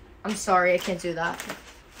 I'm sorry, I can't do that.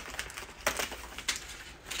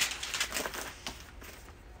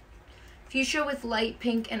 Fuchsia with light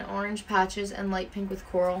pink and orange patches and light pink with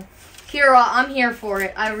coral. Kira, I'm here for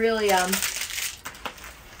it. I really am.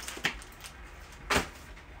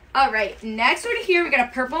 Alright, next order here, we got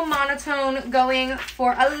a purple monotone going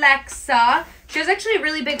for Alexa. She has actually a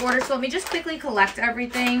really big order, so let me just quickly collect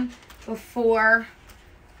everything before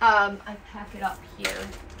I pack it up here.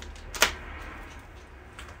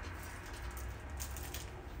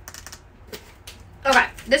 Okay,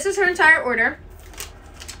 this is her entire order.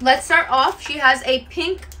 Let's start off. She has a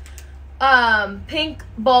pink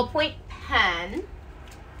ballpoint pen.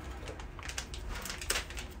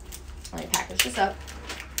 Let me package this up.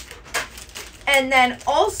 And then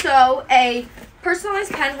also a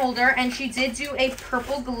personalized pen holder, and she did do a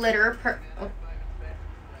purple glitter.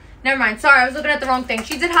 Never mind. Sorry, I was looking at the wrong thing.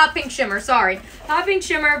 She did hot pink shimmer. Sorry, hot pink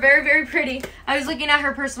shimmer. Very, very pretty. I was looking at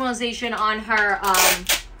her personalization on her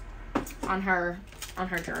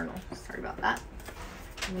journal. Sorry about that.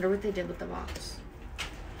 I wonder what they did with the box.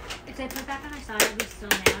 If they put it back on her side, I'd be so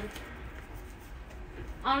mad.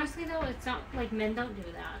 Honestly, though, it's not like men don't do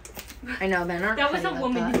that. I know, men aren't. That was a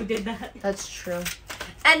woman who did that. That's true.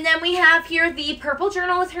 And then we have here the purple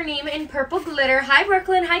journal with her name in purple glitter. Hi,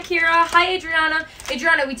 Brooklyn. Hi, Kira. Hi, Adriana.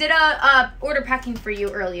 Adriana, we did a order packing for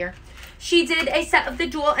you earlier. She did a set of the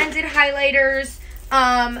dual-ended highlighters,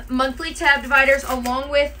 monthly tab dividers, along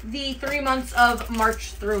with the 3 months of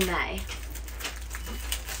March through May.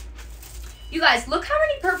 You guys, look how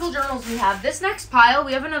many purple journals we have. This next pile,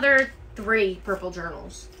 we have another 3 purple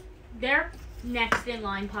journals. They're next in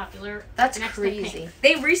line popular. That's crazy.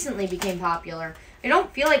 They recently became popular. I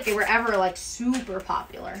don't feel like they were ever, like, super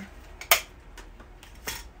popular.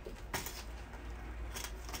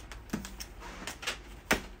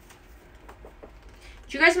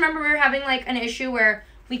 Do you guys remember we were having, like, an issue where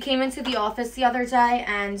we came into the office the other day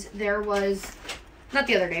and there was, not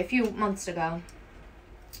the other day, a few months ago,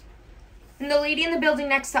 and the lady in the building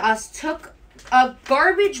next to us took a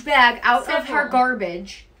garbage bag out of her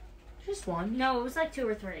garbage. Just one. No, it was like 2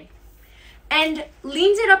 or 3. And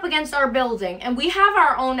leaned it up against our building. And we have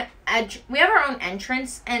our own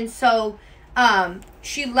entrance. And so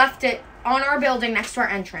she left it on our building next to our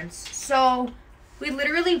entrance. So we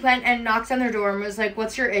literally went and knocked on their door and was like,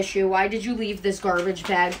 what's your issue? Why did you leave this garbage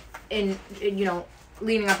bag in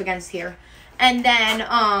leaning up against here? And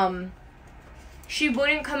then she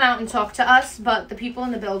wouldn't come out and talk to us, but the people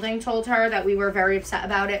in the building told her that we were very upset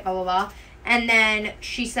about it, blah, blah, blah. And then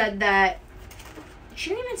she said that she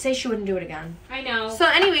didn't even say she wouldn't do it again. I know. So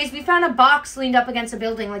anyways, we found a box leaned up against a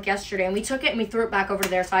building like yesterday, and we took it and we threw it back over to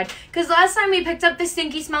their side. Because last time we picked up this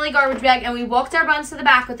stinky, smelly garbage bag and we walked our buns to the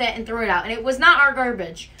back with it and threw it out. And it was not our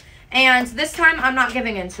garbage. And this time, I'm not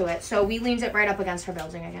giving into it. So we leaned it right up against her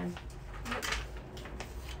building again.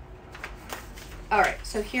 Alright,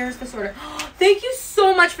 so here's this order. Thank you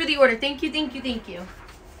so much for the order. Thank you, thank you, thank you.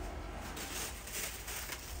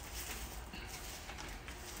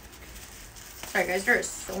 Sorry, guys, there are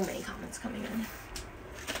so many comments coming in.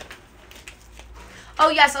 Oh,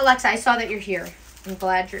 yes, Alexa, I saw that you're here. I'm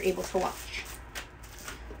glad you're able to watch.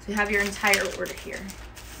 So you have your entire order here.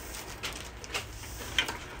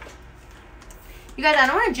 You guys, I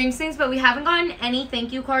don't want to jinx things, but we haven't gotten any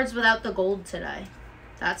thank you cards without the gold today.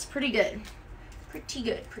 That's pretty good. Pretty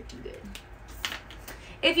good, pretty good.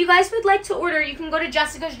 If you guys would like to order, you can go to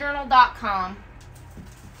jessicasjournal.com.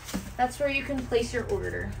 That's where you can place your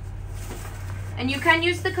order. And you can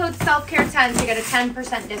use the code SELFCARE10 to get a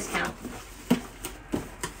 10% discount.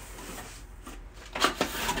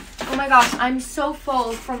 Oh my gosh, I'm so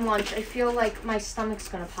full from lunch. I feel like my stomach's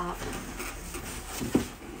gonna pop.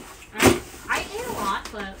 I ate a lot,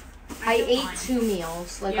 but I ate 2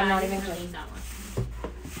 meals. Like, yeah, I'm not even kidding. That one.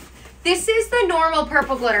 This is the normal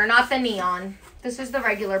purple glitter, not the neon. This is the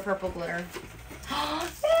regular purple glitter.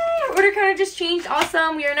 Yay, order kind of just changed.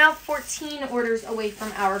 Awesome. We are now 14 orders away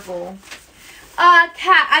from our goal.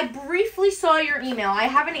 Kat, I briefly saw your email. I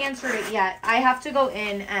haven't answered it yet. I have to go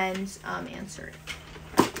in and answer it.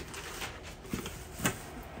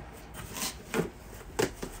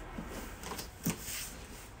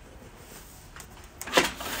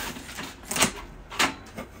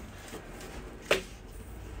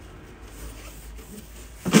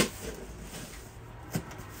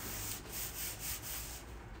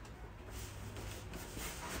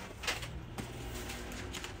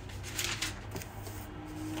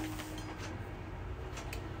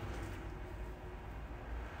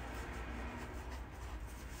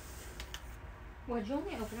 Would you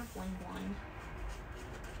only open up one blind?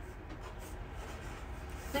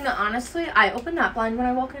 No, honestly, I open that blind when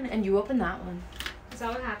I walk in, and you open that one. Is that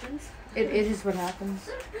what happens? It is what happens.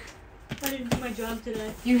 I didn't do my job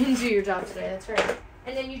today. You didn't do your job today, that's right.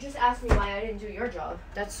 And then you just asked me why I didn't do your job.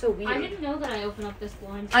 That's so weird. I didn't know that I opened up this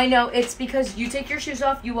blind. I know, it's because you take your shoes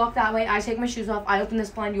off, you walk that way, I take my shoes off, I open this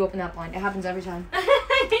blind, you open that blind. It happens every time.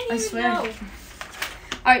 I swear. know.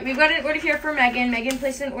 Alright, we've got an order here for Megan. Megan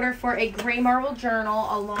placed an order for a gray marble journal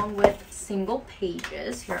along with single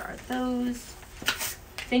pages. Here are those.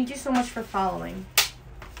 Thank you so much for following.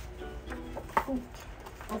 Ooh.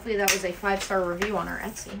 Hopefully that was a 5-star review on our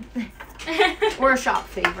Etsy. Or a shop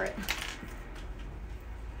favorite.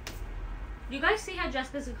 You guys see how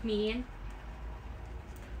Jessica's a comedian?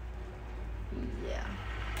 Yeah.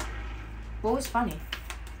 What was funny?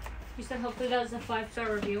 You said hopefully that was a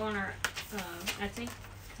 5-star review on our Etsy.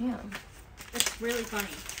 Yeah. It's really funny.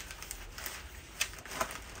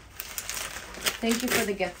 Thank you for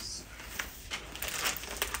the gifts.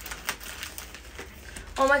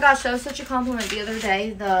 Oh my gosh, that was such a compliment the other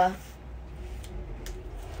day. The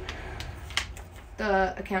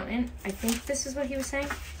accountant, I think this is what he was saying.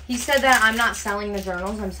 He said that I'm not selling the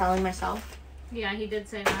journals, I'm selling myself. Yeah, he did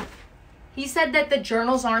say that. He said that the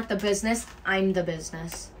journals aren't the business, I'm the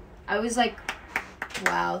business. I was like,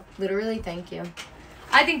 wow, literally, thank you.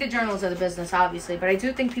 I think the journals are the business, obviously, but I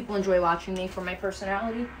do think people enjoy watching me for my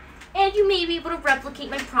personality. And you may be able to replicate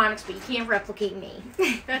my products, but you can't replicate me.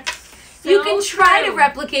 That's so you can try true. to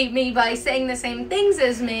replicate me by saying the same things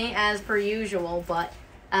as me, as per usual, but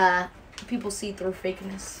people see through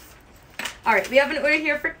fakeness. All right, we have an order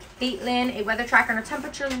here for Caitlin, a weather tracker and a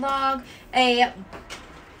temperature log, a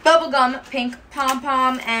bubblegum pink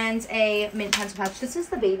pom-pom, and a mint pencil pouch. This is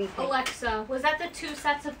the baby thing. Alexa, was that the 2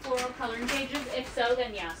 sets of floral coloring pages? If so,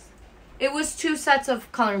 then yes. It was 2 sets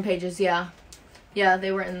of coloring pages, yeah. Yeah,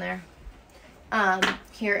 they were in there.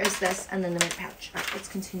 Here is this, and then the mint pouch. All right, let's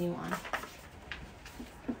continue on.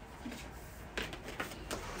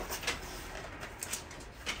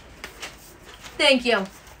 Thank you.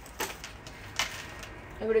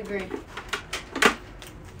 I would agree.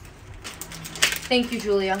 Thank you,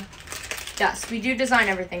 Julia. Yes, we do design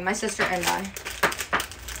everything, my sister and I.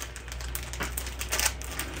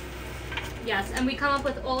 Yes, and we come up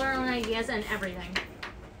with all our own ideas and everything.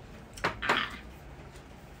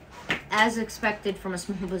 As expected from a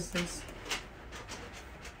small business.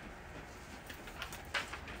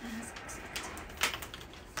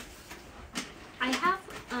 I have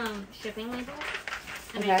shipping labels,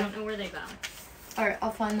 and Okay. I don't know where they go. Alright,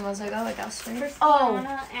 I'll find them as I go, I guess. Right?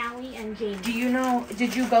 Anna, Allie, and Jamie. Do you know,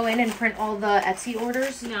 did you go in and print all the Etsy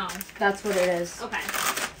orders? No. That's what it is. Okay.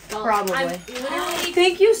 Well, Probably. I'm literally,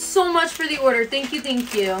 Thank you so much for the order. Thank you,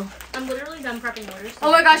 thank you. I'm literally done prepping orders.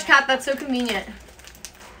 Oh my gosh, Kat, that's so convenient.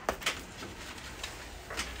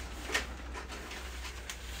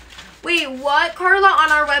 Wait, what? Carla,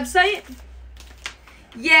 on our website?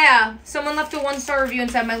 Yeah, someone left a 1-star review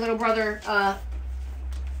and said my little brother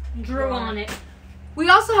Drew on it. We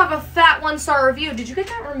also have a fat 1-star review. Did you get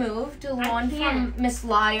that removed? The one from can't. Miss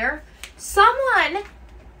Liar. Someone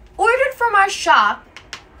ordered from our shop,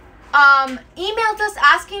 emailed us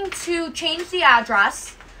asking to change the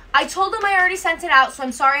address. I told them I already sent it out, so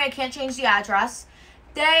I'm sorry I can't change the address.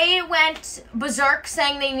 They went berserk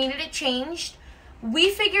saying they needed it changed.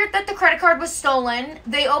 We figured that the credit card was stolen.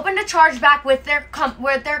 They opened a chargeback with their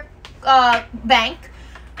bank.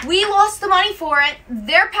 We lost the money for it.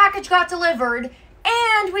 Their package got delivered,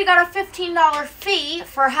 and we got a $15 fee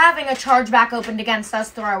for having a chargeback opened against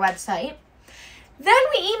us through our website. Then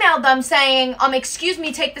we emailed them saying, excuse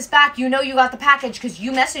me, take this back. You know you got the package because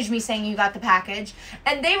you messaged me saying you got the package.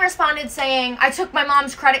 And they responded saying, I took my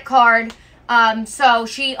mom's credit card, so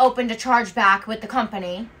she opened a chargeback with the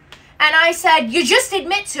company. And I said, you just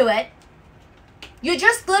admit to it. You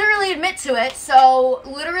just literally admit to it. So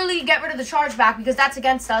literally get rid of the chargeback because that's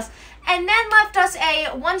against us. And then left us a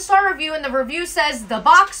 1-star review. And the review says the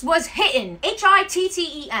box was hidden.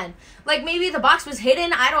 H-I-T-T-E-N. Like maybe the box was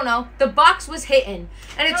hidden. I don't know. The box was hidden.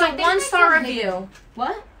 And it's No, a I think they 1-star said review. hidden.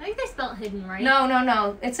 What? I think they spelled hidden, right?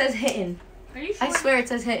 No. It says hidden. Are you sure? I swear it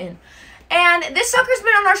says hidden. And this sucker's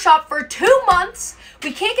been on our shop for 2 months.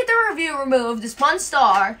 We can't get the review removed. This 1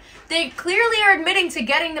 star. They clearly are admitting to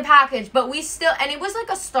getting the package, but we still, and it was like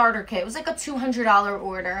a starter kit. It was like a $200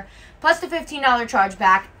 order, plus the $15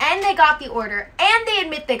 chargeback, and they got the order, and they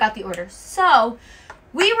admit they got the order. So,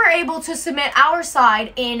 we were able to submit our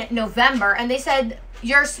side in November, and they said,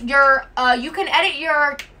 you can edit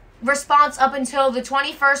your response up until the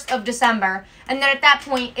 21st of December, and then at that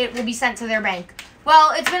point, it will be sent to their bank.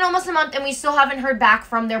 Well, it's been almost a month and we still haven't heard back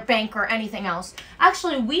from their bank or anything else.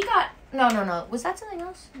 Actually, we got... No. Was that something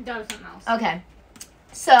else? That was something else. Okay.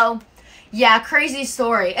 So, yeah, crazy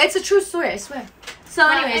story. It's a true story, I swear. So,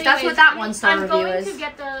 anyways, that's what that 1-star review is. I'm going to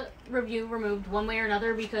get the review removed one way or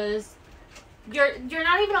another because you're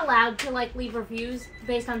not even allowed to, like, leave reviews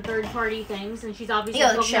based on third-party things, and she's obviously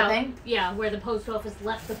like shipping. Where the post office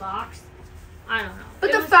left the box. I don't know.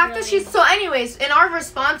 But the fact that she's... So, anyways, in our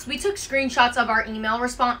response, we took screenshots of our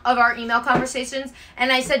email conversations, and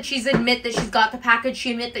I said she's admit that she's got the package.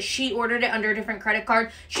 She admit that she ordered it under a different credit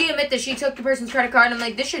card. She admit that she took the person's credit card. I'm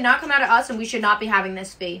like, this should not come out of us, and we should not be having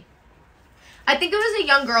this fee. I think it was a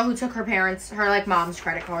young girl who took her mom's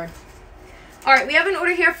credit card. All right, we have an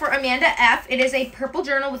order here for Amanda F. It is a purple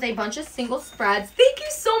journal with a bunch of single spreads. Thank you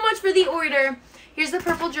so much for the order. Here's the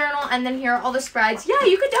purple journal, and then here are all the spreads. Yeah,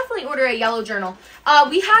 you could definitely order a yellow journal.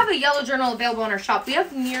 We have a yellow journal available in our shop. We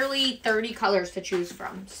have nearly 30 colors to choose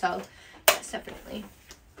from, so yes, definitely.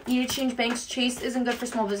 You need to change banks. Chase isn't good for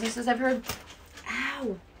small businesses, I've heard.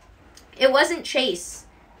 Ow. It wasn't Chase.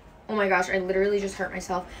 Oh my gosh, I literally just hurt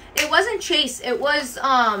myself. It wasn't Chase. It was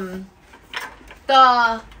our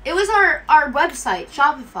website,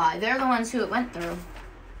 Shopify. They're the ones who it went through.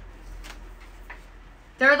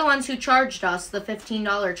 They're the ones who charged us the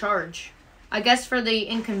 $15 charge. I guess for the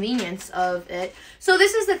inconvenience of it. So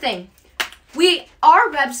this is the thing.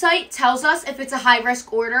 Our website tells us if it's a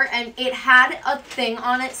high-risk order, and it had a thing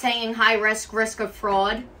on it saying high-risk, risk of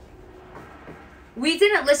fraud. We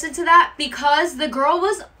didn't listen to that because the girl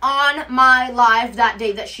was on my live that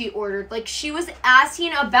day that she ordered. Like, she was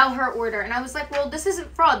asking about her order. And I was like, well, this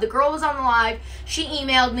isn't fraud. The girl was on the live. She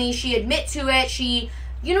emailed me. She admit to it. You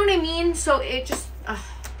know what I mean? So it just...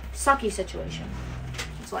 sucky situation.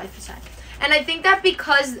 That's what I have to say. And I think that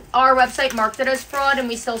because our website marked it as fraud and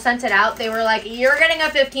we still sent it out, they were like, you're getting a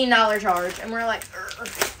 $15 charge. And we're like,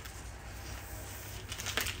 Urgh.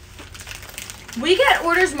 We get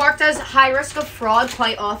orders marked as high risk of fraud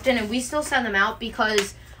quite often, and we still send them out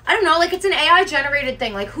because, I don't know, like, it's an AI generated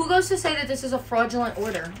thing. Like, who goes to say that this is a fraudulent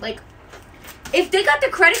order? Like, if they got the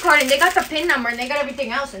credit card and they got the PIN number and they got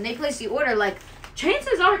everything else and they place the order, like,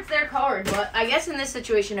 chances are it's their card. But I guess in this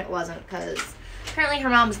situation it wasn't, because apparently her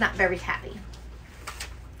mom was not very happy.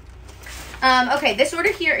 Okay, this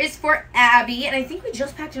order here is for Abby, and I think we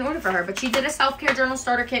just packed an order for her, but she did a self-care journal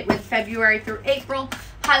starter kit with February through April,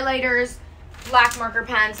 highlighters, black marker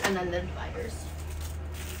pens, and then the dividers.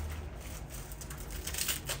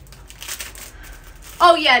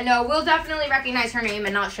 Oh, yeah, no, we'll definitely recognize her name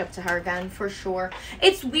and not ship to her again, for sure.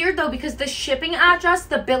 It's weird, though, because the shipping address,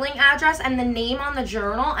 the billing address, and the name on the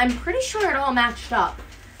journal, I'm pretty sure it all matched up.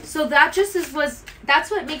 So that just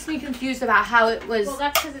that's what makes me confused about how it was. Well,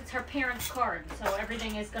 that's because it's her parents' card, so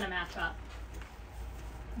everything is going to match up.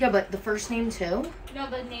 Yeah, but the first name, too? No,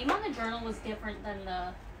 the name on the journal was different than the...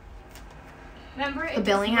 Remember? The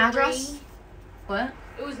billing address? What?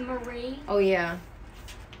 It was Marie. Oh, yeah.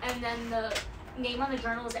 And then the name on the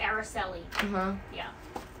journal was Araceli. Uh-huh. Yeah.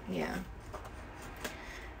 Yeah.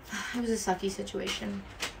 It was a sucky situation.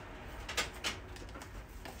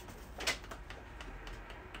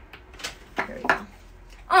 There we go.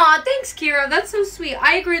 Aw, thanks, Kira. That's so sweet.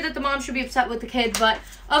 I agree that the mom should be upset with the kid, but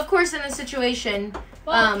of course in this situation...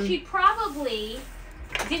 Well, she probably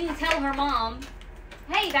didn't tell her mom,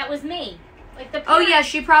 hey, that was me. Like the oh, yeah,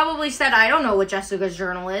 she probably said, I don't know what Jessica's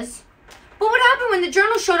journal is. But what happened when the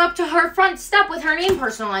journal showed up to her front step with her name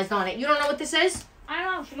personalized on it? You don't know what this is? I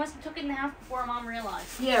don't know. She must have took it in the house before her mom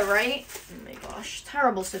realized. Yeah, right? Oh, my gosh.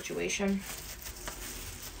 Terrible situation.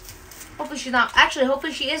 Hopefully she's not... Actually,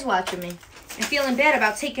 hopefully she is watching me. And feeling bad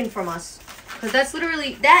about taking from us. Because that's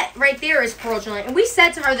literally... That right there is fraudulent. And we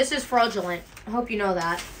said to her, this is fraudulent. I hope you know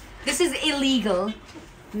that. This is illegal,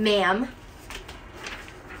 ma'am.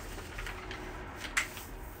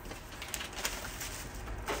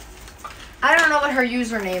 I don't know what her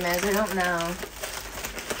username is. I don't know.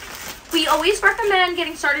 We always recommend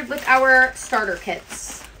getting started with our starter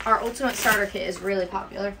kits. Our ultimate starter kit is really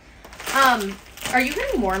popular. Are you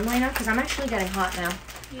getting warm, Lena? Because I'm actually getting hot now.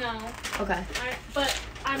 No. Okay. But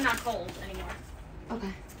I'm not cold anymore. Okay.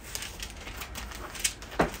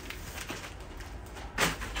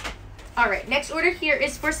 Alright, next order here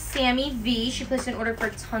is for Sammy V. She placed an order for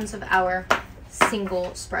tons of our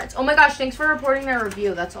single spreads. Oh my gosh, thanks for reporting their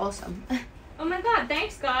review. That's awesome. Oh my god,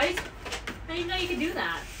 thanks guys. I didn't even know you could do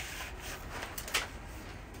that.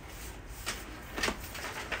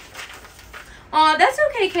 That's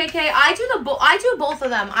okay, KK. I do both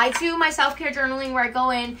of them. I do my self-care journaling where I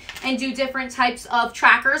go in and do different types of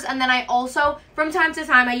trackers, and then I also, from time to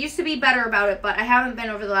time, I used to be better about it, but I haven't been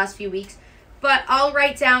over the last few weeks, but I'll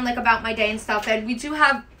write down like about my day and stuff. And we do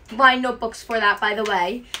have lined notebooks for that, by the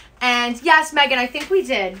way. And yes, Megan, I think we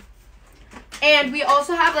did. And we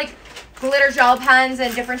also have like glitter gel pens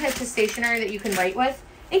and different types of stationery that you can write with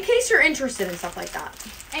in case you're interested in stuff like that.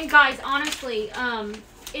 And guys, honestly,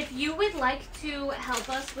 if you would like to help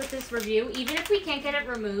us with this review, even if we can't get it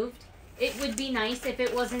removed, it would be nice if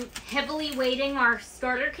it wasn't heavily weighting our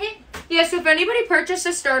starter kit. Yeah, so if anybody purchased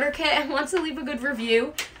a starter kit and wants to leave a good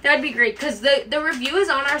review, that'd be great. Because the review is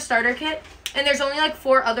on our starter kit, and there's only like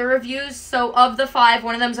 4 other reviews. So of the 5,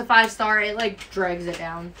 one of them's a 5-star. It like drags it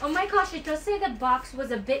down. Oh my gosh, it does say the box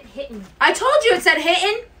was a bit hidden. I told you it said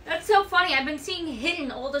hidden. That's so funny. I've been seeing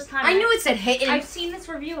hidden all this time. I knew it said hidden. I've seen this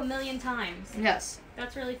review a million times. Yes.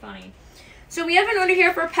 That's really funny. So we have an order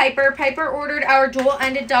here for Piper. Piper ordered our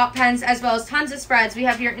dual-ended dot pens as well as tons of spreads. We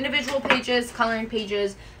have here individual pages, coloring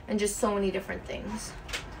pages, and just so many different things.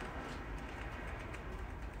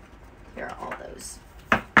 Here are all those.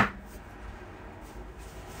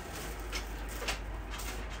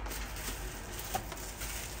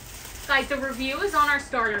 Guys, the review is on our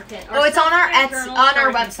starter kit. It's on our Etsy, on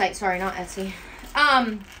our website. Sorry, not Etsy.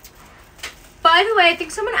 By the way, I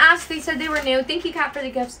think someone asked, they said they were new. Thank you, Kat, for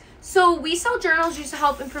the gifts. So we sell journals used to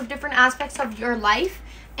help improve different aspects of your life.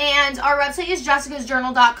 And our website is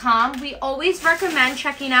jessicasjournal.com. We always recommend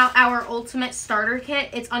checking out our Ultimate Starter Kit.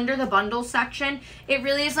 It's under the bundle section. It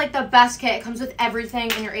really is like the best kit. It comes with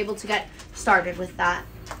everything, and you're able to get started with that.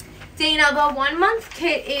 Dana, the 1-month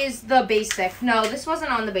kit is the basic. No, this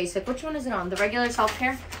wasn't on the basic. Which one is it on? The regular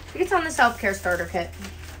self-care? I think it's on the self-care starter kit.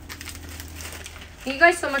 Thank you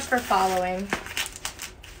guys so much for following.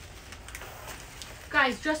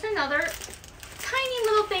 Guys, just another tiny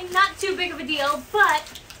little thing, not too big of a deal,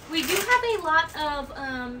 but we do have a lot of,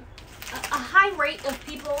 a high rate of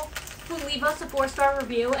people who leave us a 4-star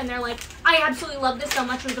review, and they're like, I absolutely love this so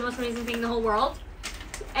much, it was the most amazing thing in the whole world,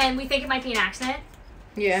 and we think it might be an accident.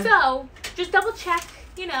 Yeah. So, just double check,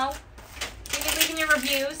 you know, when you're leaving your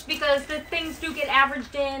reviews, because the things do get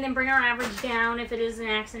averaged in and bring our average down if it is an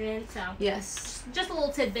accident, so. Yes. Just a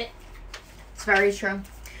little tidbit. It's very true.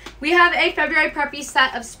 We have a February preppy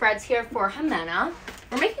set of spreads here for Jimena.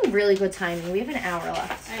 We're making really good timing. We have an hour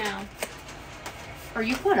left. I know. Are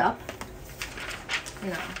you caught up?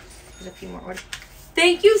 No. There's a few more orders.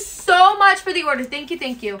 Thank you so much for the order. Thank you,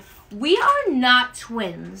 thank you. We are not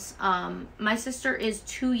twins. My sister is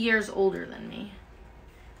 2 years older than me.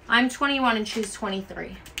 I'm 21 and she's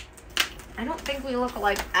 23. I don't think we look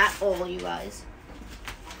alike at all, you guys.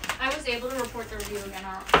 I was able to report the review again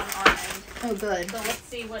on our end. Oh, good. So let's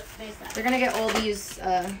see what they said. They're gonna get all these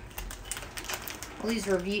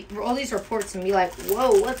reports and be like,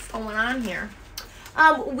 whoa, what's going on here?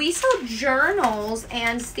 We sell journals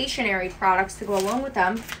and stationery products to go along with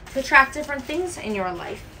them to track different things in your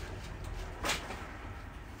life.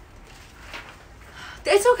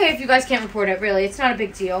 It's okay if you guys can't report it, really. It's not a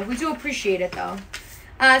big deal. We do appreciate it, though.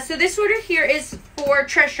 So this order here is for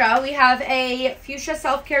Trisha. We have a fuchsia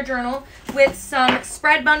self-care journal with some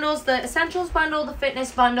spread bundles, the essentials bundle, the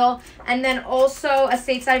fitness bundle, and then also a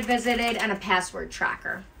states I visited and a password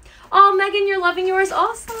tracker. Oh, Megan, you're loving yours.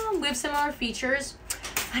 Awesome. We have similar features.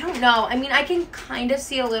 I don't know. I mean, I can kind of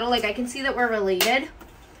see a little. Like, I can see that we're related,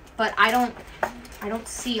 but I don't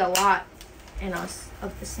see a lot in us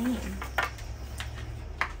of the same.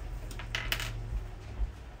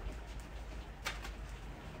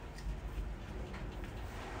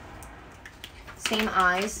 Same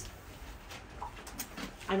eyes.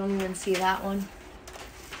 I don't even see that one.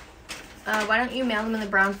 Why don't you mail them in the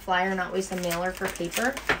brown flyer, not waste a mailer for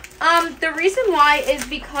paper? The reason why is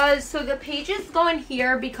because, so the pages go in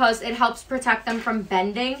here because it helps protect them from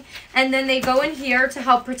bending. And then they go in here to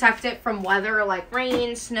help protect it from weather like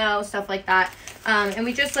rain, snow, stuff like that. And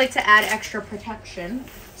we just like to add extra protection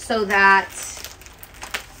so that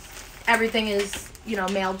everything is, you know,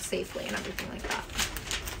 mailed safely and everything like that.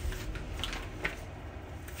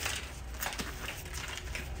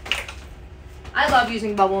 I love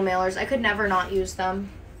using bubble mailers. I could never not use them.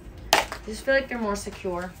 I just feel like they're more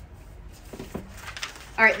secure.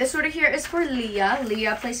 All right, this order here is for Leah.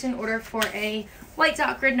 Leah placed an order for a white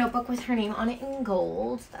dot grid notebook with her name on it in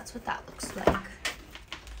gold. That's what that looks like.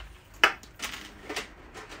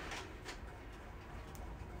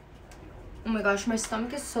 Oh my gosh, my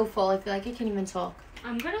stomach is so full. I feel like I can't even talk.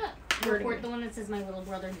 I'm going to report the one that says my little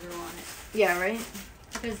brother drew on it. Yeah, right?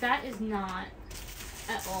 Because that is not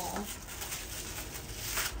at all.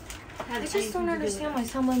 I just don't understand why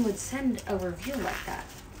someone would send a review like that.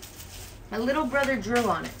 My little brother drew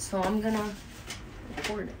on it, so I'm gonna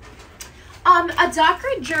record it. A dot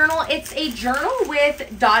grid journal, it's a journal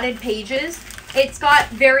with dotted pages, It's got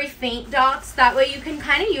very faint dots. That way you can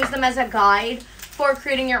kind of use them as a guide for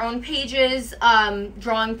creating your own pages,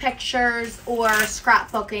 drawing pictures, or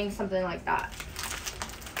scrapbooking, something like that.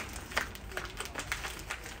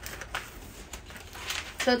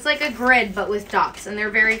 So it's like a grid, but with dots, and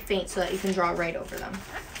they're very faint so that you can draw right over them.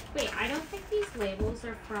 Wait, I don't think these labels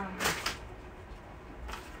are from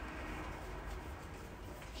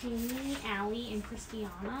Jamie, Allie, and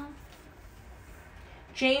Christiana.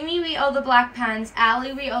 Jamie, we owe the black pens.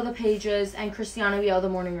 Allie, we owe the pages. And Christiana, we owe the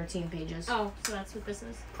morning routine pages. Oh, so that's what this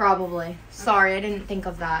is? Probably. Okay. Sorry, I didn't think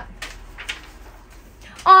of that.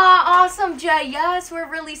 Aw, awesome, Jay. Yes,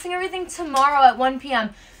 we're releasing everything tomorrow at 1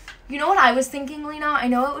 p.m. You know what I was thinking, Lena? I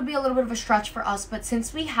know it would be a little bit of a stretch for us, but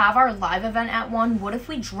since we have our live event at 1, what if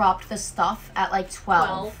we dropped the stuff at like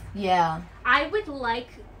 12? Yeah. I would like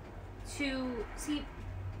to see...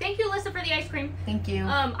 Thank you, Alyssa, for the ice cream. Thank you.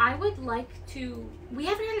 I would like to... We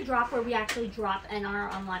haven't had a drop where we actually drop and are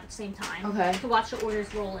on live at the same time. Okay. To watch the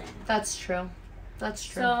orders roll in. That's true. That's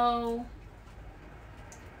true. So...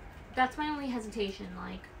 That's my only hesitation,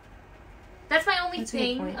 like... That's my only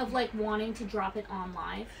thing of, like, wanting to drop it on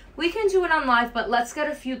live. We can do it on live, but let's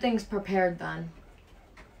get a few things prepared then.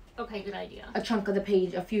 Okay, good idea. A chunk of the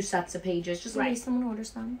page, a few sets of pages, just in case someone orders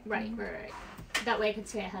them. Right. That way I could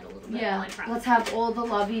stay ahead a little bit. Yeah, let's have all the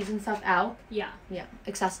loveys and stuff out. Yeah. Yeah,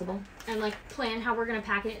 accessible. And, like, plan how we're going to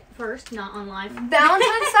pack it first, not on live.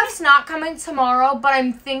 Valentine's stuff's not coming tomorrow, but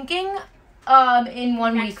I'm thinking in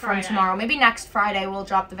 1 week from tomorrow. Maybe next Friday we'll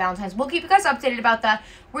drop the Valentine's. We'll keep you guys updated about that.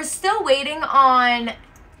 We're still waiting on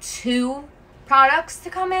 2 products to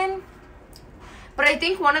come in. But I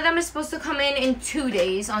think one of them is supposed to come in 2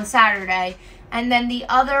 days on Saturday. And then the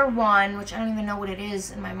other one, which I don't even know what it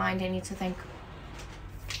is in my mind, I need to think.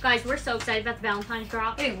 Guys, we're so excited about the Valentine's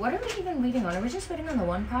drop. Wait, what are we even waiting on? Are we just waiting on the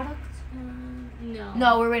one product? No.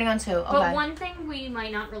 No, we're waiting on 2. Okay. But one thing we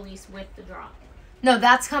might not release with the drop. No,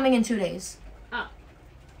 that's coming in 2 days. Oh.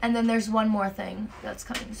 And then there's one more thing that's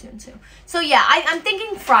coming soon, too. So, yeah, I'm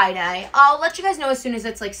thinking Friday. I'll let you guys know as soon as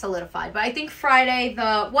it's, like, solidified. But I think Friday,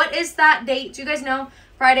 what is that date? Do you guys know?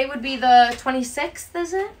 Friday would be the 26th,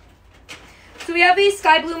 is it? So we have a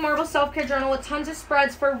Sky Blue Marble Self-Care Journal with tons of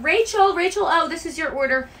spreads for Rachel. Rachel, oh, this is your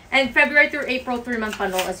order. And February through April 3-month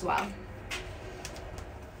bundle as well.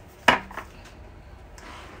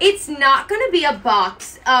 It's not going to be a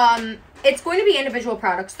box. It's going to be individual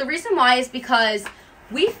products. The reason why is because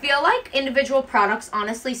we feel like individual products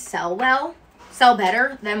honestly sell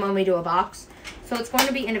better than when we do a box. So it's going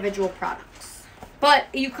to be individual products. But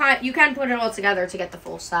you can put it all together to get the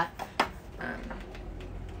full set.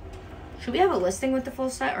 Should we have a listing with the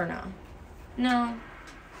full set or no? No.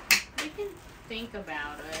 We can think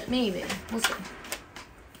about it. Maybe. We'll see.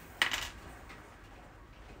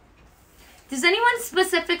 Does anyone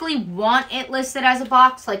specifically want it listed as a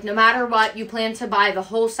box? Like, no matter what, you plan to buy the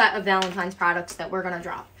whole set of Valentine's products that we're going to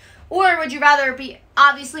drop? Or would you rather be...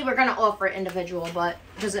 Obviously, we're going to offer it individual, but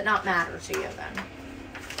does it not matter to you then?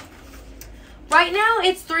 Right now,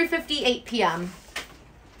 it's 3:58 p.m.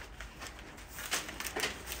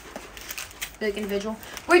 Like individual.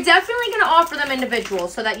 We're definitely going to offer them individual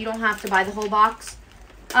so that you don't have to buy the whole box.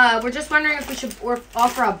 We're just wondering if we should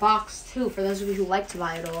offer a box, too, for those of you who like to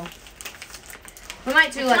buy it all. We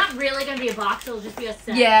might do it's not really going to be a box. It'll just be a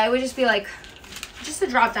set. Yeah, it would just be like, just a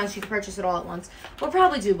drop down so you can purchase it all at once. We'll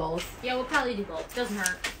probably do both. Yeah, we'll probably do both. Doesn't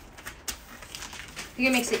hurt. I think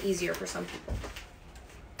it makes it easier for some people.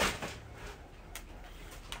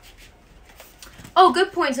 Oh,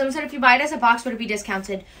 good point. Someone said if you buy it as a box, would it be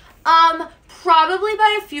discounted? Probably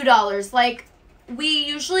by a few dollars. Like, we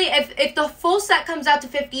usually, if the full set comes out to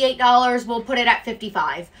 $58, we'll put it at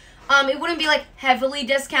 $55. It wouldn't be, like, heavily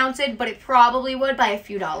discounted, but it probably would by a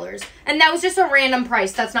few dollars. And that was just a random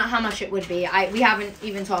price. That's not how much it would be. We haven't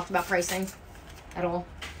even talked about pricing at all.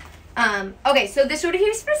 Okay, so this order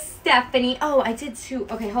here is for Stephanie. Oh, I did too.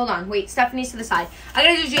 Okay, hold on. Wait, Stephanie's to the side. I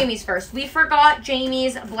gotta do Jamie's first. We forgot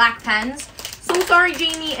Jamie's black pens. So sorry,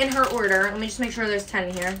 Jamie, in her order. Let me just make sure there's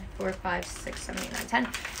 10 here. 4, 5, 6, 7, 8, 9, 10.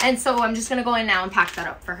 And so I'm just gonna go in now and pack that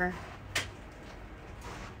up for her.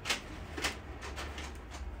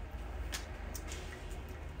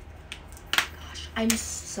 Gosh, I'm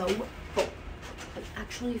so full. I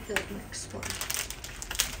actually feel like I'm gonna explode.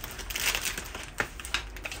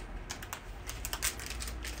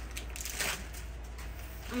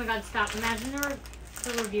 Oh my god, stop. Imagine the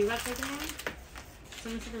review got taken in.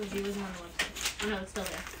 Someone said the review was on the website. Oh no, it's still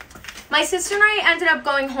there. My sister and I ended up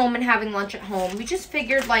going home and having lunch at home. We just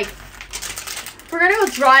figured, like, if we're gonna go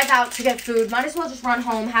drive out to get food, might as well just run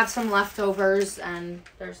home, have some leftovers, and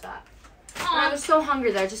there's that. Oh, I was so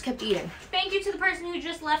hungry that I just kept eating. Thank you to the person who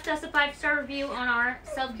just left us a 5-star review on our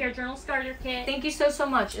self-care journal starter kit. Thank you so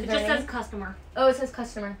much. It just says customer. Oh, it says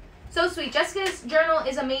customer. So sweet. Jessica's journal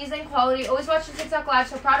is amazing quality. Always watch the TikTok live.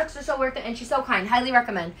 Her products are so worth it, and she's so kind. Highly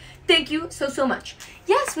recommend. Thank you so much.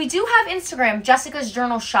 Yes, we do have Instagram. Jessica's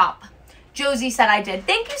Journal Shop. Josie said I did.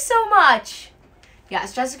 Thank you so much.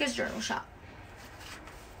 Yes, Jessica's Journal Shop.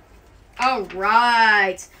 All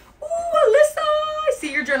right. Ooh, Alyssa, I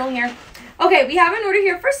see your journal here. Okay, we have an order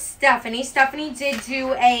here for Stephanie. Stephanie did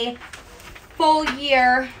do a full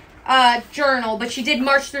year journal, but she did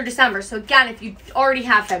March through December. So again, if you already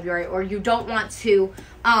have February or you don't want to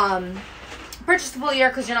purchase the full year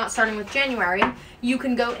because you're not starting with January, you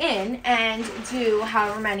can go in and do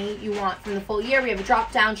however many you want from the full year. We have a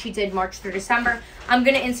drop down. She did March through December. I'm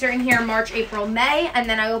going to insert in here March, April, May, and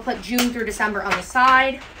then I will put June through December on the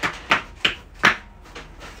side.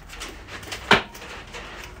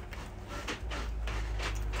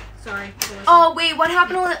 Sorry. Oh, wait, what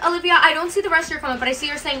happened, Olivia? I don't see the rest of your comment, but I see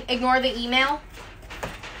you're saying ignore the email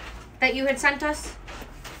that you had sent us.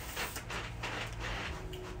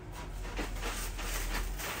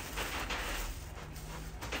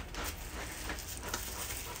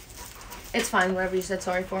 It's fine, whatever you said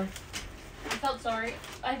sorry for. I felt sorry.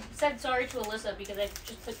 I said sorry to Alyssa because I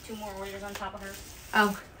just put 2 more orders on top of her.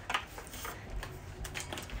 Oh.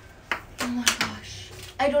 Oh my gosh.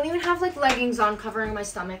 I don't even have like leggings on covering my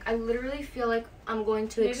stomach. I literally feel like I'm going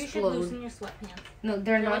to explode. Maybe you should loosen your sweatpants. No,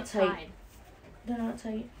 they're not like tight. tied. They're not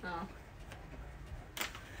tight.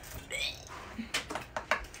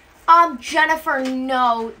 Oh. Jennifer,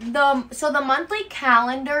 no. So the monthly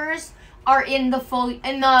calendars are in the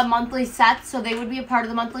monthly sets, so they would be a part of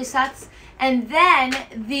the monthly sets. And then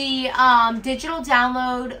the digital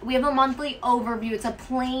download, we have a monthly overview. It's a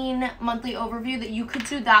plain monthly overview that you could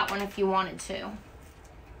do that one if you wanted to.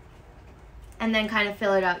 And then kind of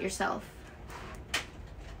fill it out yourself.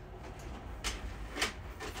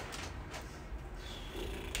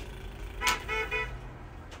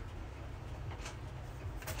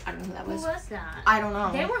 I don't know who that was. Who was that? I don't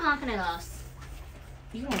know. They were honking at us.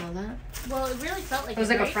 You don't know that. Well, it really felt like it was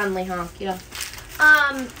it, like right? a friendly honk, yeah.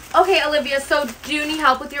 Okay, Olivia, so do you need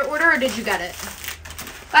help with your order or did you get it?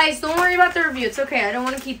 Guys, don't worry about the review. It's okay. I don't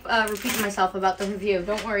want to keep repeating myself about the review.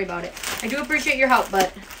 Don't worry about it. I do appreciate your help,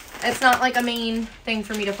 but it's not like a main thing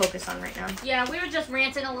for me to focus on right now. Yeah, we were just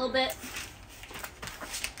ranting a little bit.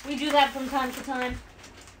 We do that from time to time.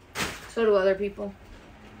 So do other people.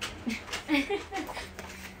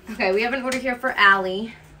 Okay, we have an order here for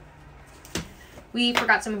Allie. We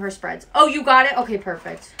forgot some of her spreads. Oh, you got it? Okay,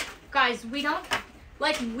 perfect. Guys, we don't...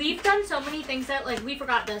 Like, we've done so many things that, like, we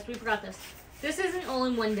forgot this. This isn't all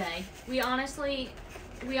in one day. We honestly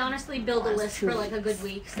build a list for, like, a good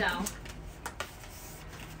week, so...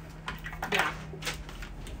 Yeah.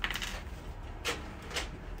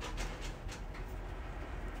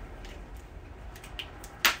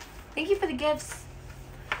 Thank you for the gifts.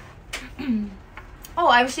 Oh,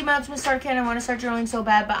 I received my ultimate starter kit and I want to start journaling so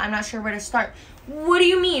bad, but I'm not sure where to start. What do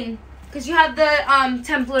you mean? Because you have the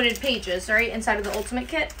templated pages, right, inside of the ultimate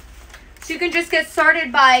kit. So you can just get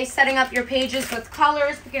started by setting up your pages with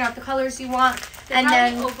colors, picking out the colors you want, and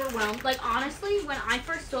then overwhelmed. Like, honestly, when I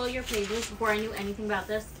first saw your pages before I knew anything about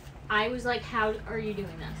this, I was like, how are you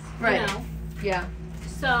doing this? Right. You know? Yeah.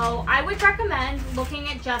 So I would recommend looking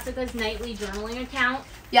at Jessica's nightly journaling account.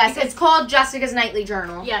 Yes, it's called Jessica's Nightly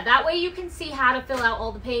Journal. Yeah, that way you can see how to fill out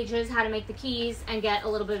all the pages, how to make the keys, and get a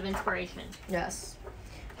little bit of inspiration. Yes.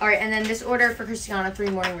 All right, and then this order for Christiana, 3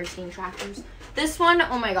 morning routine trackers. This one,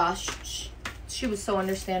 oh my gosh, she was so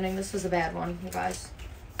understanding. This was a bad one, you guys.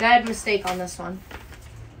 Bad mistake on this one.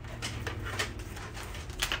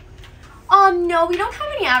 No, we don't have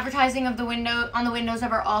any advertising of the windows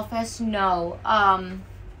of our office. No.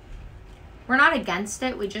 We're not against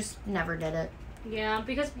it. We just never did it. Yeah,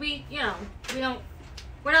 because we're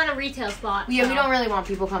not a retail spot. Yeah, so. we don't really want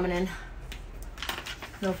people coming in.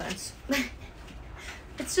 No offense.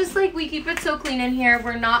 It's just like we keep it so clean in here.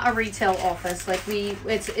 We're not a retail office. Like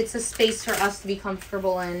it's a space for us to be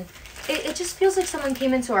comfortable in. It just feels like someone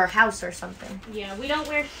came into our house or something. Yeah, we don't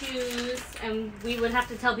wear shoes, and we would have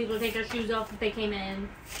to tell people to take their shoes off if they came in.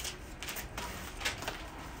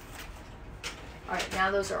 All right, now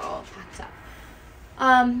those are all packed up.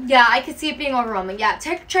 Yeah, I could see it being overwhelming. Yeah,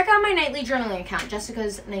 check out my nightly journaling account,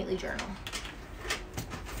 Jessica's Nightly Journal.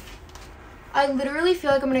 I literally feel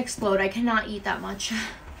like I'm gonna explode. I cannot eat that much.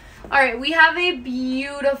 All right, we have a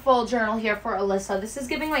beautiful journal here for Alyssa. This is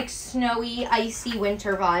giving like snowy, icy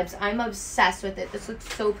winter vibes. I'm obsessed with it. This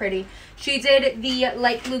looks so pretty. She did the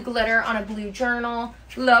light blue glitter on a blue journal.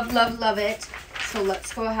 Love, love, love it. So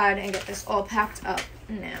let's go ahead and get this all packed up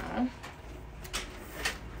now.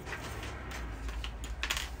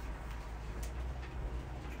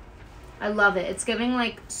 I love it. It's giving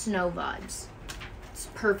like snow vibes. It's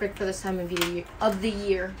perfect for this time of the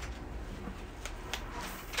year.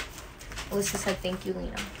 Alyssa said thank you,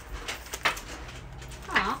 Lena.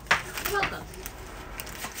 Aw, you're welcome.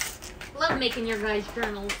 Love making your guys'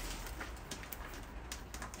 journals.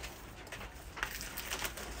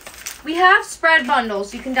 We have spread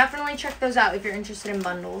bundles. You can definitely check those out if you're interested in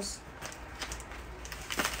bundles.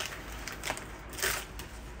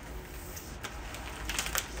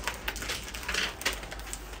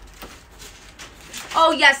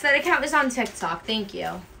 Oh, yes, that account is on TikTok. Thank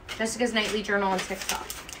you. Jessica's Nightly Journal on TikTok.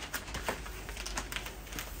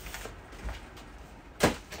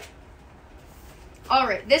 All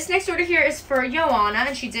right, this next order here is for Joanna,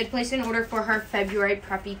 and she did place an order for her February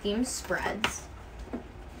preppy themed spreads.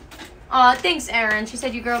 Thanks, Erin. She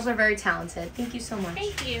said you girls are very talented. Thank you so much.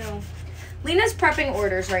 Thank you. Lena's prepping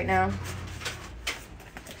orders right now.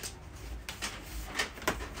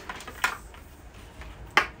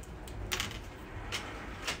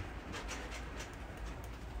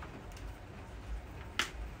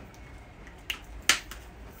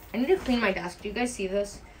 I need to clean my desk. Do you guys see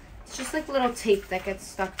this? It's just like little tape that gets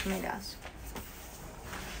stuck to my desk.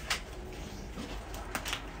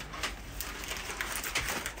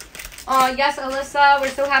 Oh, yes, Alyssa. We're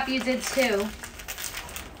so happy you did too.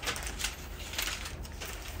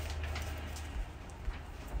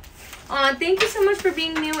 Thank you so much for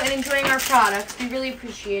being new and enjoying our products. We really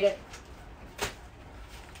appreciate it.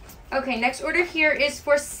 Okay, next order here is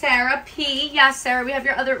for Sarah P. Yes, Sarah, we have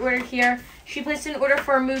your other order here. She placed an order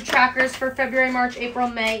for mood trackers for February, March, April,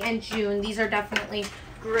 May, and June. These are definitely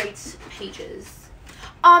great pages.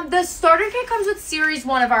 The starter kit comes with series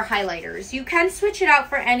 1 of our highlighters. You can switch it out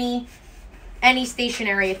for any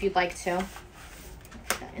stationery if you'd like to.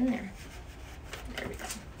 Put that in there. There we go.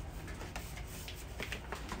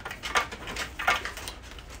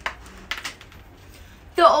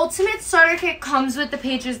 The Ultimate Starter Kit comes with the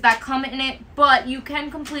pages that come in it, but you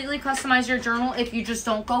can completely customize your journal if you just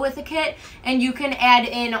don't go with a kit, and you can add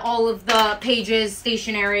in all of the pages,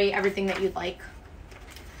 stationery, everything that you'd like.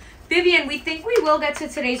 Vivian, we think we will get to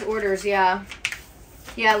today's orders, yeah.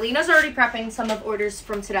 Yeah, Lena's already prepping some of orders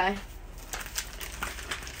from today.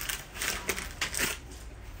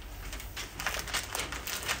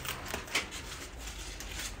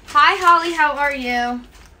 Hi, Holly, how are you?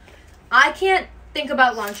 I can't think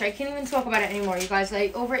about lunch. I can't even talk about it anymore, you guys.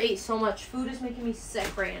 I overate so much. Food is making me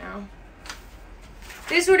sick right now.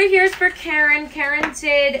 This order here is for Karen. Karen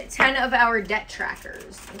did 10 of our debt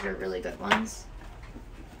trackers. These are really good ones.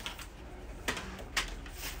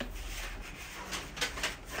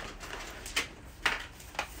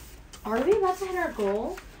 Are we about to hit our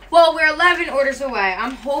goal? Well, we're 11 orders away.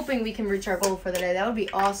 I'm hoping we can reach our goal for the day. That would be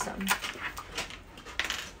awesome.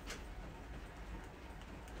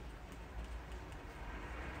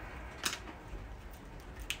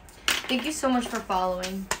 Thank you so much for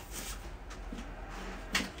following.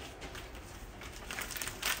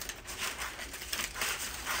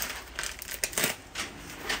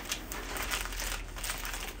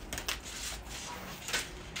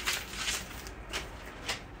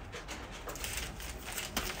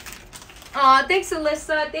 Aw, thanks,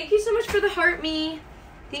 Alyssa. Thank you so much for the heart me.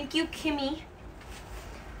 Thank you, Kimmy.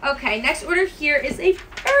 Okay, next order here is a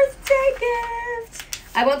birthday gift.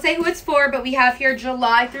 I won't say who it's for, but we have here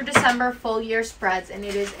July through December full year spreads, and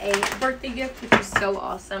it is a birthday gift, which is so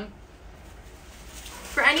awesome.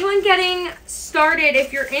 For anyone getting started,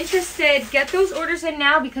 if you're interested, get those orders in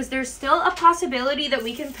now because there's still a possibility that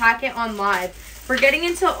we can pack it on live. We're getting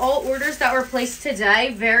into all orders that were placed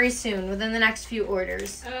today very soon, within the next few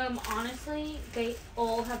orders. Honestly, they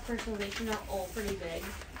all have personalization. They're all pretty big.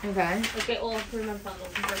 Okay. Like, they all have 3-month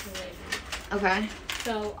bundles and personalization. Okay.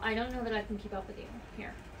 So, I don't know that I can keep up with you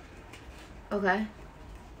here. Okay.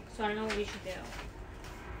 So, I don't know what we should do.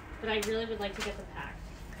 But I really would like to get the pack.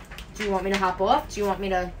 Do you want me to hop off? Do you want me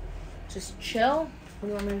to just chill? What do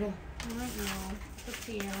you want me to do? I don't know. It's up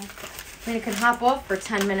to you. I mean, I can hop off for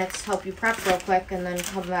 10 minutes to help you prep real quick and then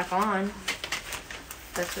come back on.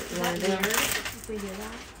 That's what you want to do. Weird if we do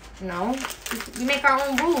that? No. We make our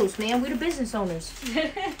own rules, man. We're the business owners.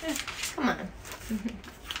 Come on.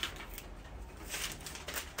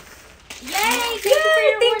 Yay!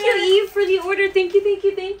 Thank you, Eve, for the order. Thank you, thank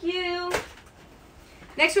you, thank you.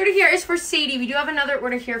 Next order here is for Sadie. We do have another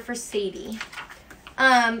order here for Sadie.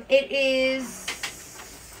 It is...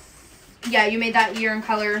 Yeah, you made that year and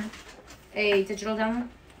color a digital download?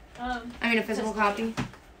 I mean a physical copy?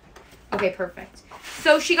 Okay, perfect.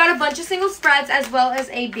 So she got a bunch of single spreads as well as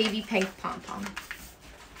a baby pink pom-pom.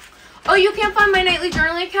 Oh, you can't find my nightly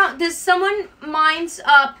journaling account? Does someone mind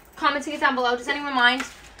commenting it down below? Does anyone mind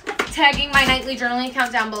tagging my nightly journaling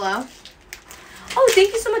account down below? Oh,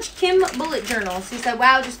 thank you so much, Kim Bullet Journals. She said,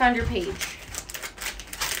 wow, just found your page.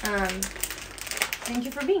 Thank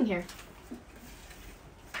you for being here.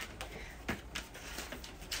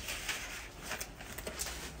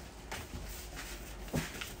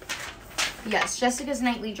 Yes, Jessica's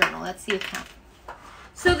nightly journal. That's the account.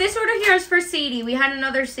 So this order here is for Sadie. We had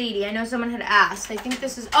another Sadie. I know someone had asked. I think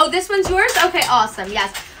this is... Oh, this one's yours? Okay, awesome.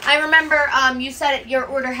 Yes. I remember you said your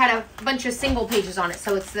order had a bunch of single pages on it,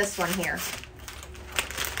 so it's this one here.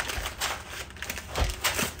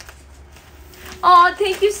 Oh,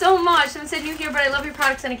 thank you so much. Someone said new here, but I love your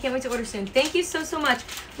products and I can't wait to order soon. Thank you so much.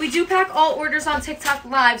 We do pack all orders on TikTok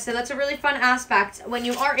Live, so that's a really fun aspect. When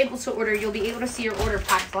you are able to order, you'll be able to see your order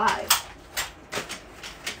packed live.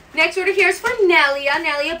 Next order here is for Nelia.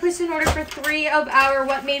 Nelia placed an order for 3 of our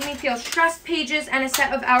What Made Me Feel Stressed pages and a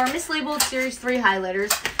set of our Mislabeled Series 3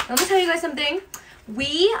 highlighters. Let me tell you guys something.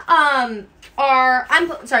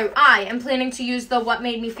 I am planning to use the What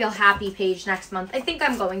Made Me Feel Happy page next month. I think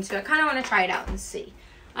I'm going to. I kind of want to try it out and see.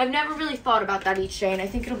 I've never really thought about that each day, and I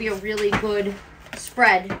think it'll be a really good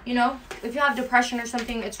spread, you know? If you have depression or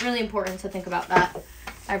something, it's really important to think about that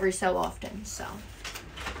every so often. So,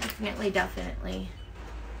 definitely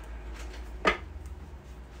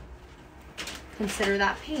consider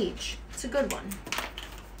that page. It's a good one.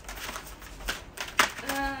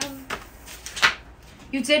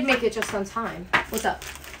 You did make it just on time. What's up?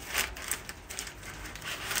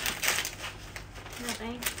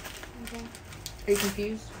 Nothing. Okay. Are you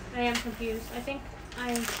confused? I am confused. I think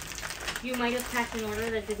you might have packed an order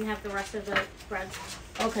that didn't have the rest of the spreads.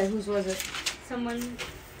 Okay, whose was it?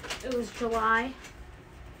 It was July.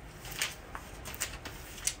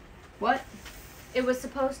 What? It was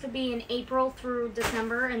supposed to be in April through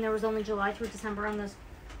December, and there was only July through December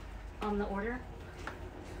on the order.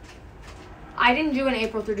 I didn't do an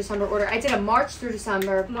April through December order. I did a March through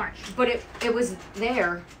December. March. But it was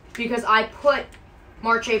there because I put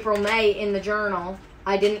March, April, May in the journal.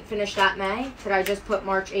 I didn't finish that May. Did I just put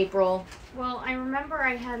March, April? Well, I remember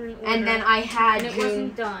I had an order. And then I had and June. It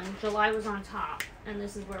wasn't done. July was on top, and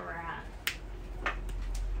this is where we're at.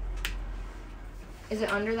 Is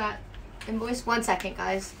it under that invoice? 1 second,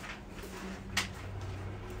 guys.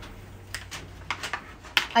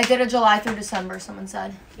 I did a July through December, someone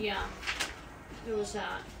said. Yeah. It was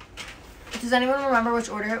that. Does anyone remember which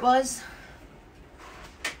order it was?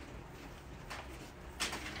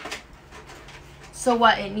 So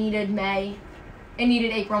what? It needed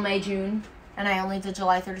April, May, June, and I only did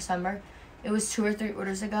July through December. It was 2 or 3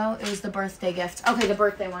 orders ago. It was the birthday gift. Okay, the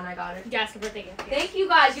birthday one, I got it. Yes, the birthday gift. Thank you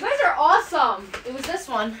guys. You guys are awesome. It was this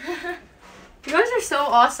one. You guys are so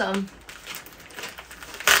awesome.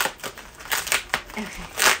 Okay.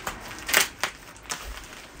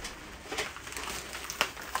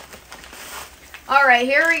 All right,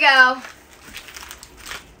 here we go.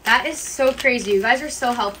 That is so crazy. You guys are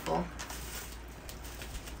so helpful.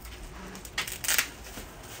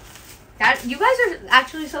 You guys are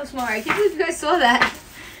actually so smart. I can't believe you guys saw that.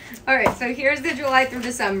 All right, so here's the July through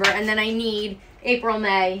December, and then I need April,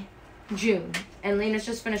 May, June. And Lena's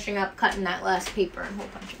just finishing up cutting that last paper and hole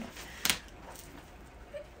punching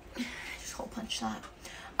it. Just hole punch that.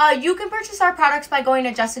 You can purchase our products by going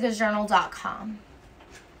to jessicasjournal.com.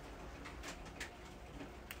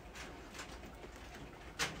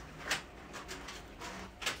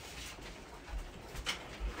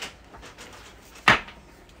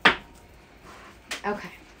 Okay.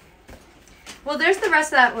 Well, there's the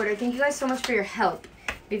rest of that order. Thank you guys so much for your help.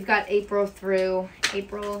 We've got April through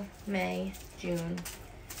April, May, June,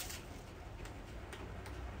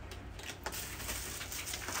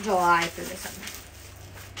 July through December.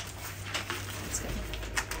 That's good.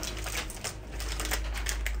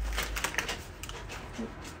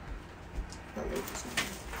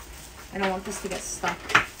 I don't want this to get stuck.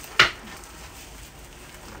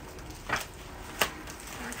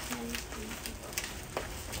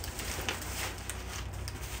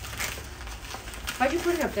 Why'd you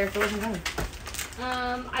put it up there if it wasn't going?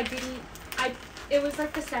 It was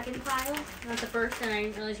like the second pile, not the first, and I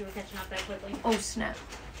didn't realize you were catching up that quickly. Oh, snap.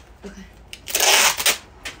 Okay.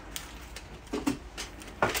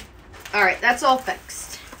 Alright, that's all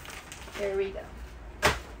fixed. There we go.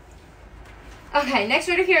 Okay, next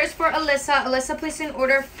order here is for Alyssa. Alyssa placed an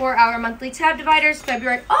order for our monthly tab dividers,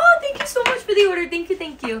 February. Oh, thank you so much for the order. Thank you,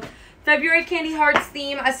 thank you. February Candy Hearts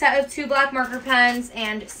theme, a set of 2 black marker pens,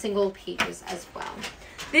 and single pages as well.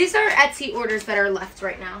 These are Etsy orders that are left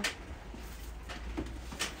right now.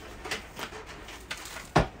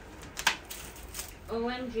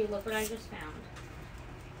 OMG, look what I just found.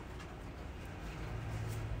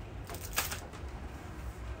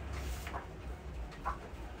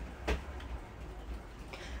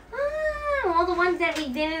 All the ones that we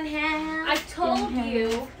didn't have. I told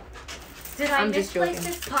you. Did I misplace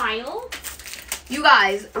this pile? You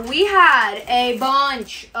guys, we had a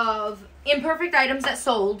bunch of imperfect items that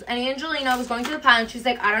sold, and Angelina was going through the pile, and she's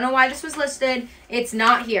like, I don't know why this was listed. It's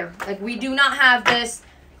not here. Like, we do not have this.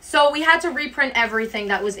 So we had to reprint everything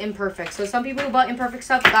that was imperfect. So some people who bought imperfect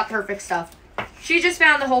stuff got perfect stuff. She just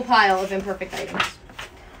found the whole pile of imperfect items.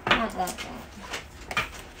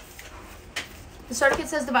 The starter kit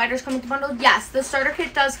says dividers come with the bundle. Yes, the starter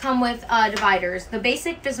kit does come with dividers. The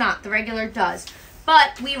basic does not. The regular does.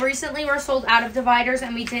 But we recently were sold out of dividers,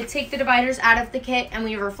 and we did take the dividers out of the kit, and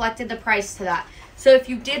we reflected the price to that. So if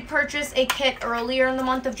you did purchase a kit earlier in the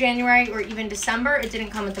month of January or even December, it didn't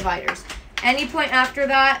come with dividers. Any point after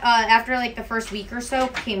that, after like the first week or so,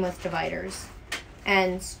 came with dividers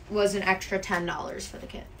and was an extra $10 for the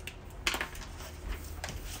kit.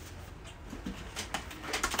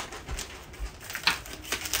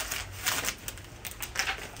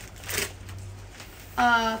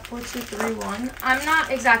 Uh, 4231. I'm not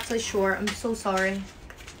exactly sure. I'm so sorry.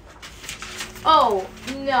 Oh,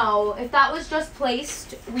 no. If that was just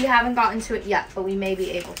placed, we haven't gotten to it yet, but we may be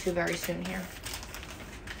able to very soon here.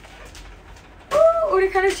 Ooh, order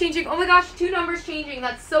count is changing. Oh my gosh, 2 numbers changing.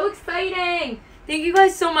 That's so exciting. Thank you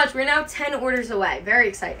guys so much. We're now 10 orders away. Very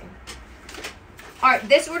exciting. All right,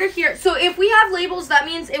 this order here. So if we have labels, that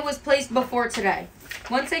means it was placed before today.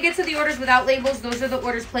 Once I get to the orders without labels, those are the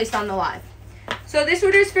orders placed on the live. So this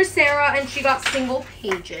order is for Sarah, and she got single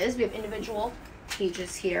pages. We have individual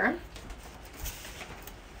pages here.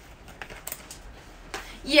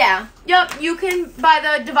 Yeah. Yep. You can buy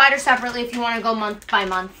the divider separately if you want to go month by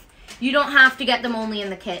month. You don't have to get them only in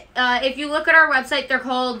the kit. If you look at our website, they're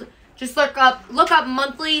called, just look up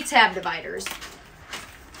monthly tab dividers.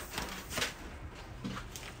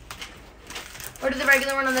 Ordered the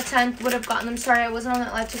regular one on the 10th. Would have gotten them. Sorry, I wasn't on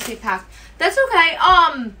that live to see it packed. That's okay.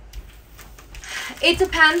 It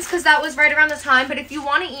depends because that was right around the time. But if you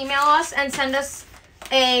want to email us and send us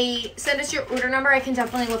your order number, I can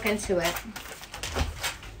definitely look into it.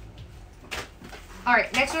 All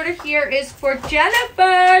right, next order here is for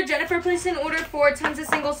Jennifer. Jennifer placed an order for tons of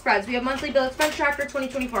single spreads. We have monthly bill expense tracker,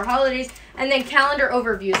 2024 holidays, and then calendar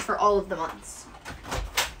overviews for all of the months.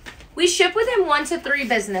 We ship within 1 to 3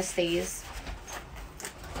 business days.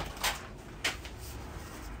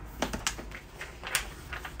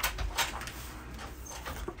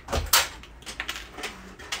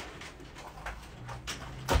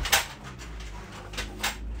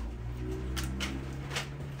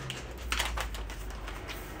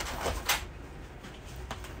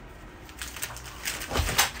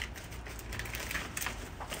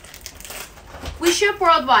 We ship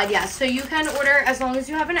worldwide, yes. So you can order as long as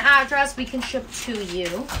you have an address. We can ship to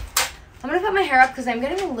you. I'm going to put my hair up because I'm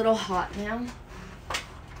getting a little hot now.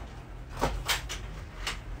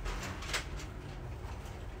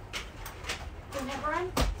 Whenever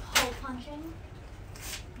I'm hole punching,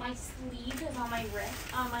 my sleeve is on my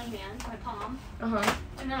wrist, on my hand, my palm. Uh-huh.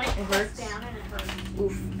 And then I press down and it hurts.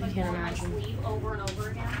 Oof, like I can't imagine. My sleeve over and over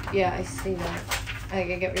again. Yeah, I see that. I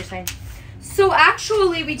get what you're saying. So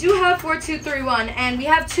actually, we do have 4231, and we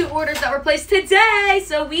have 2 orders that were placed today.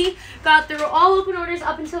 So we got through all open orders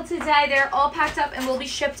up until today. They're all packed up and will be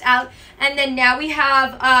shipped out. And then now we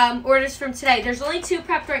have orders from today. There's only 2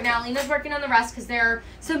 prepped right now. Lena's working on the rest because there are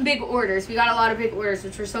some big orders. We got a lot of big orders,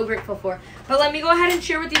 which we're so grateful for. But let me go ahead and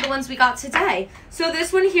share with you the ones we got today. So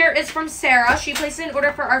this one here is from Sarah. She placed an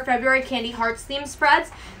order for our February Candy Hearts theme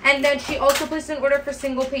spreads. And then she also placed an order for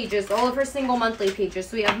single pages, all of her single monthly pages.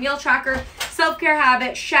 So we have meal tracker, self-care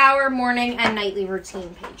habit, shower, morning, and nightly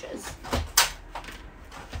routine pages.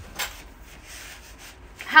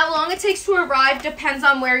 How long it takes to arrive depends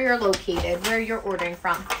on where you're located, where you're ordering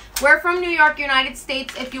from. We're from New York, United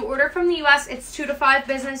States. If you order from the U.S., it's 2 to 5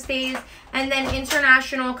 business days, and then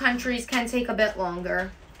international countries can take a bit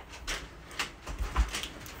longer.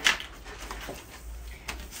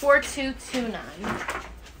 4229.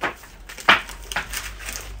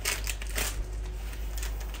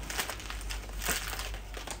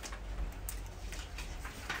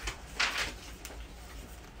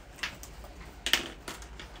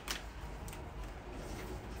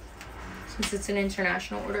 Since it's an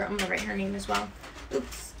international order, I'm going to write her name as well.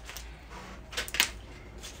 Oops.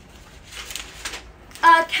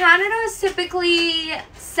 Canada is typically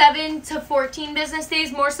 7 to 14 business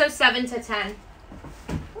days, more so 7 to 10.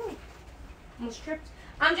 Ooh, almost tripped.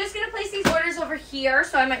 I'm just going to place these orders over here,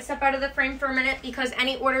 so I might step out of the frame for a minute because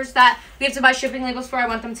any orders that we have to buy shipping labels for, I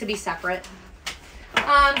want them to be separate.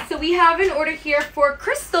 So we have an order here for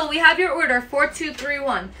Crystal. We have your order,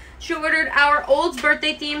 4231. She ordered our Olds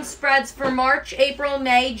birthday themed spreads for March, April,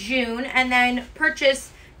 May, June, and then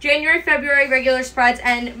purchased January, February regular spreads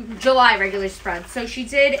and July regular spreads. So she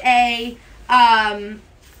did a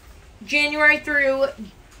January through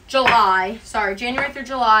July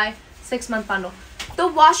 6-month bundle. The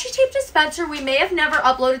washi tape dispenser we may have never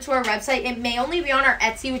uploaded to our website. It may only be on our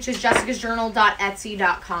Etsy, which is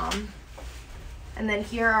jessicasjournal.etsy.com. And then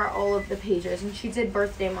here are all of the pages. And she did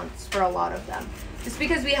birthday months for a lot of them. Just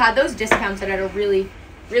because we had those discounted at a really,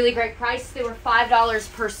 really great price. They were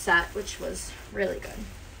 $5 per set, which was really good.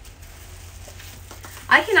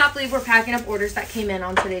 I cannot believe we're packing up orders that came in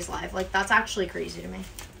on today's live. Like, that's actually crazy to me.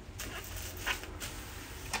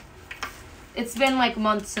 It's been like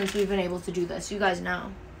months since we've been able to do this. You guys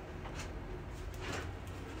know.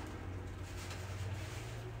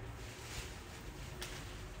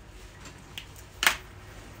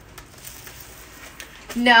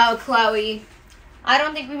 No, Chloe. I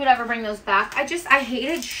don't think we would ever bring those back. I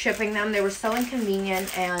hated shipping them. They were so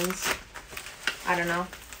inconvenient and I don't know.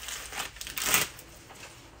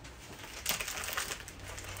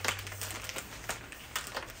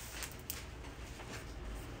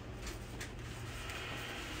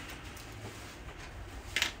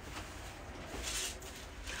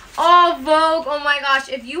 Oh, Vogue. Oh my gosh.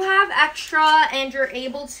 If you have extra and you're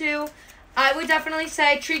able to, I would definitely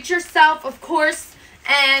say treat yourself, of course.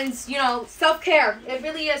 And, you know, self-care. It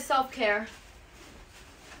really is self-care.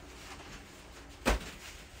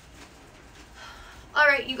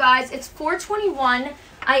 Alright, you guys. It's 4:21.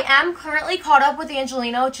 I am currently caught up with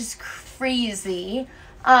Angelina, which is crazy.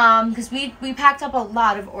 Because we packed up a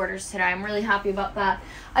lot of orders today. I'm really happy about that.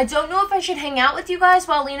 I don't know if I should hang out with you guys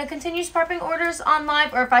while Lena continues prepping orders on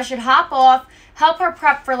live, or if I should hop off, help her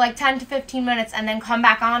prep for like 10 to 15 minutes, and then come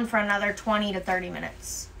back on for another 20 to 30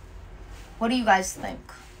 minutes. What do you guys think?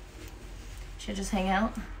 Should I just hang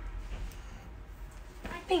out?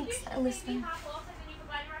 Thanks, Alyssa.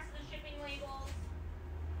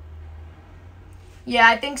 Yeah,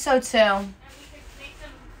 I think so too. And we could make some,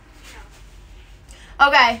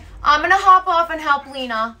 Okay, I'm gonna hop off and help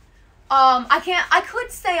Lena. I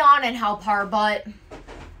could stay on and help her, but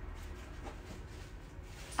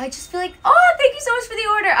I just feel like, oh, thank you so much for the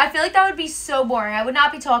order. I feel like that would be so boring. I would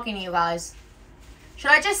not be talking to you guys. Should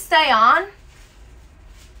I just stay on? It's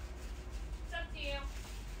up to you.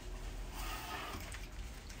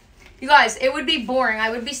 You guys, it would be boring. I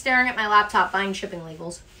would be staring at my laptop buying shipping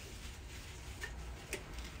labels.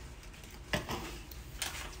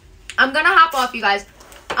 I'm gonna hop off, you guys.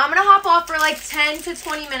 I'm gonna hop off for like 10 to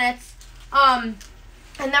 20 minutes. And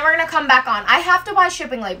then we're gonna come back on. I have to buy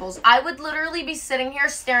shipping labels. I would literally be sitting here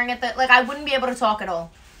staring at the, like, I wouldn't be able to talk at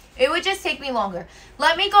all. It would just take me longer.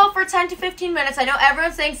 Let me go for 10 to 15 minutes. I know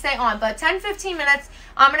everyone's saying stay on, but 10, 15 minutes.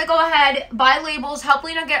 I'm going to go ahead, buy labels, help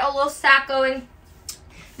Lena get a little stack going.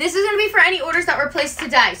 This is going to be for any orders that were placed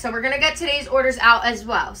today. So we're going to get today's orders out as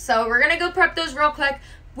well. So we're going to go prep those real quick.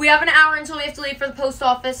 We have an hour until we have to leave for the post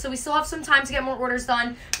office. So we still have some time to get more orders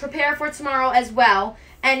done. Prepare for tomorrow as well.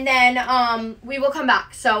 And then we will come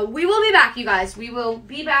back. So we will be back, you guys. We will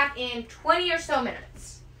be back in 20 or so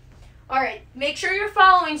minutes. All right, make sure you're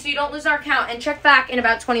following so you don't lose our count, and check back in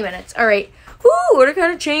about 20 minutes. All right. Whoo, order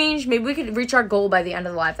kind of changed. Maybe we could reach our goal by the end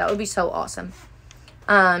of the live. That would be so awesome.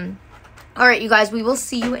 All right, you guys, we will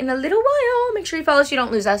see you in a little while. Make sure you follow so you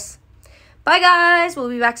don't lose us. Bye, guys. We'll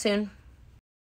be back soon.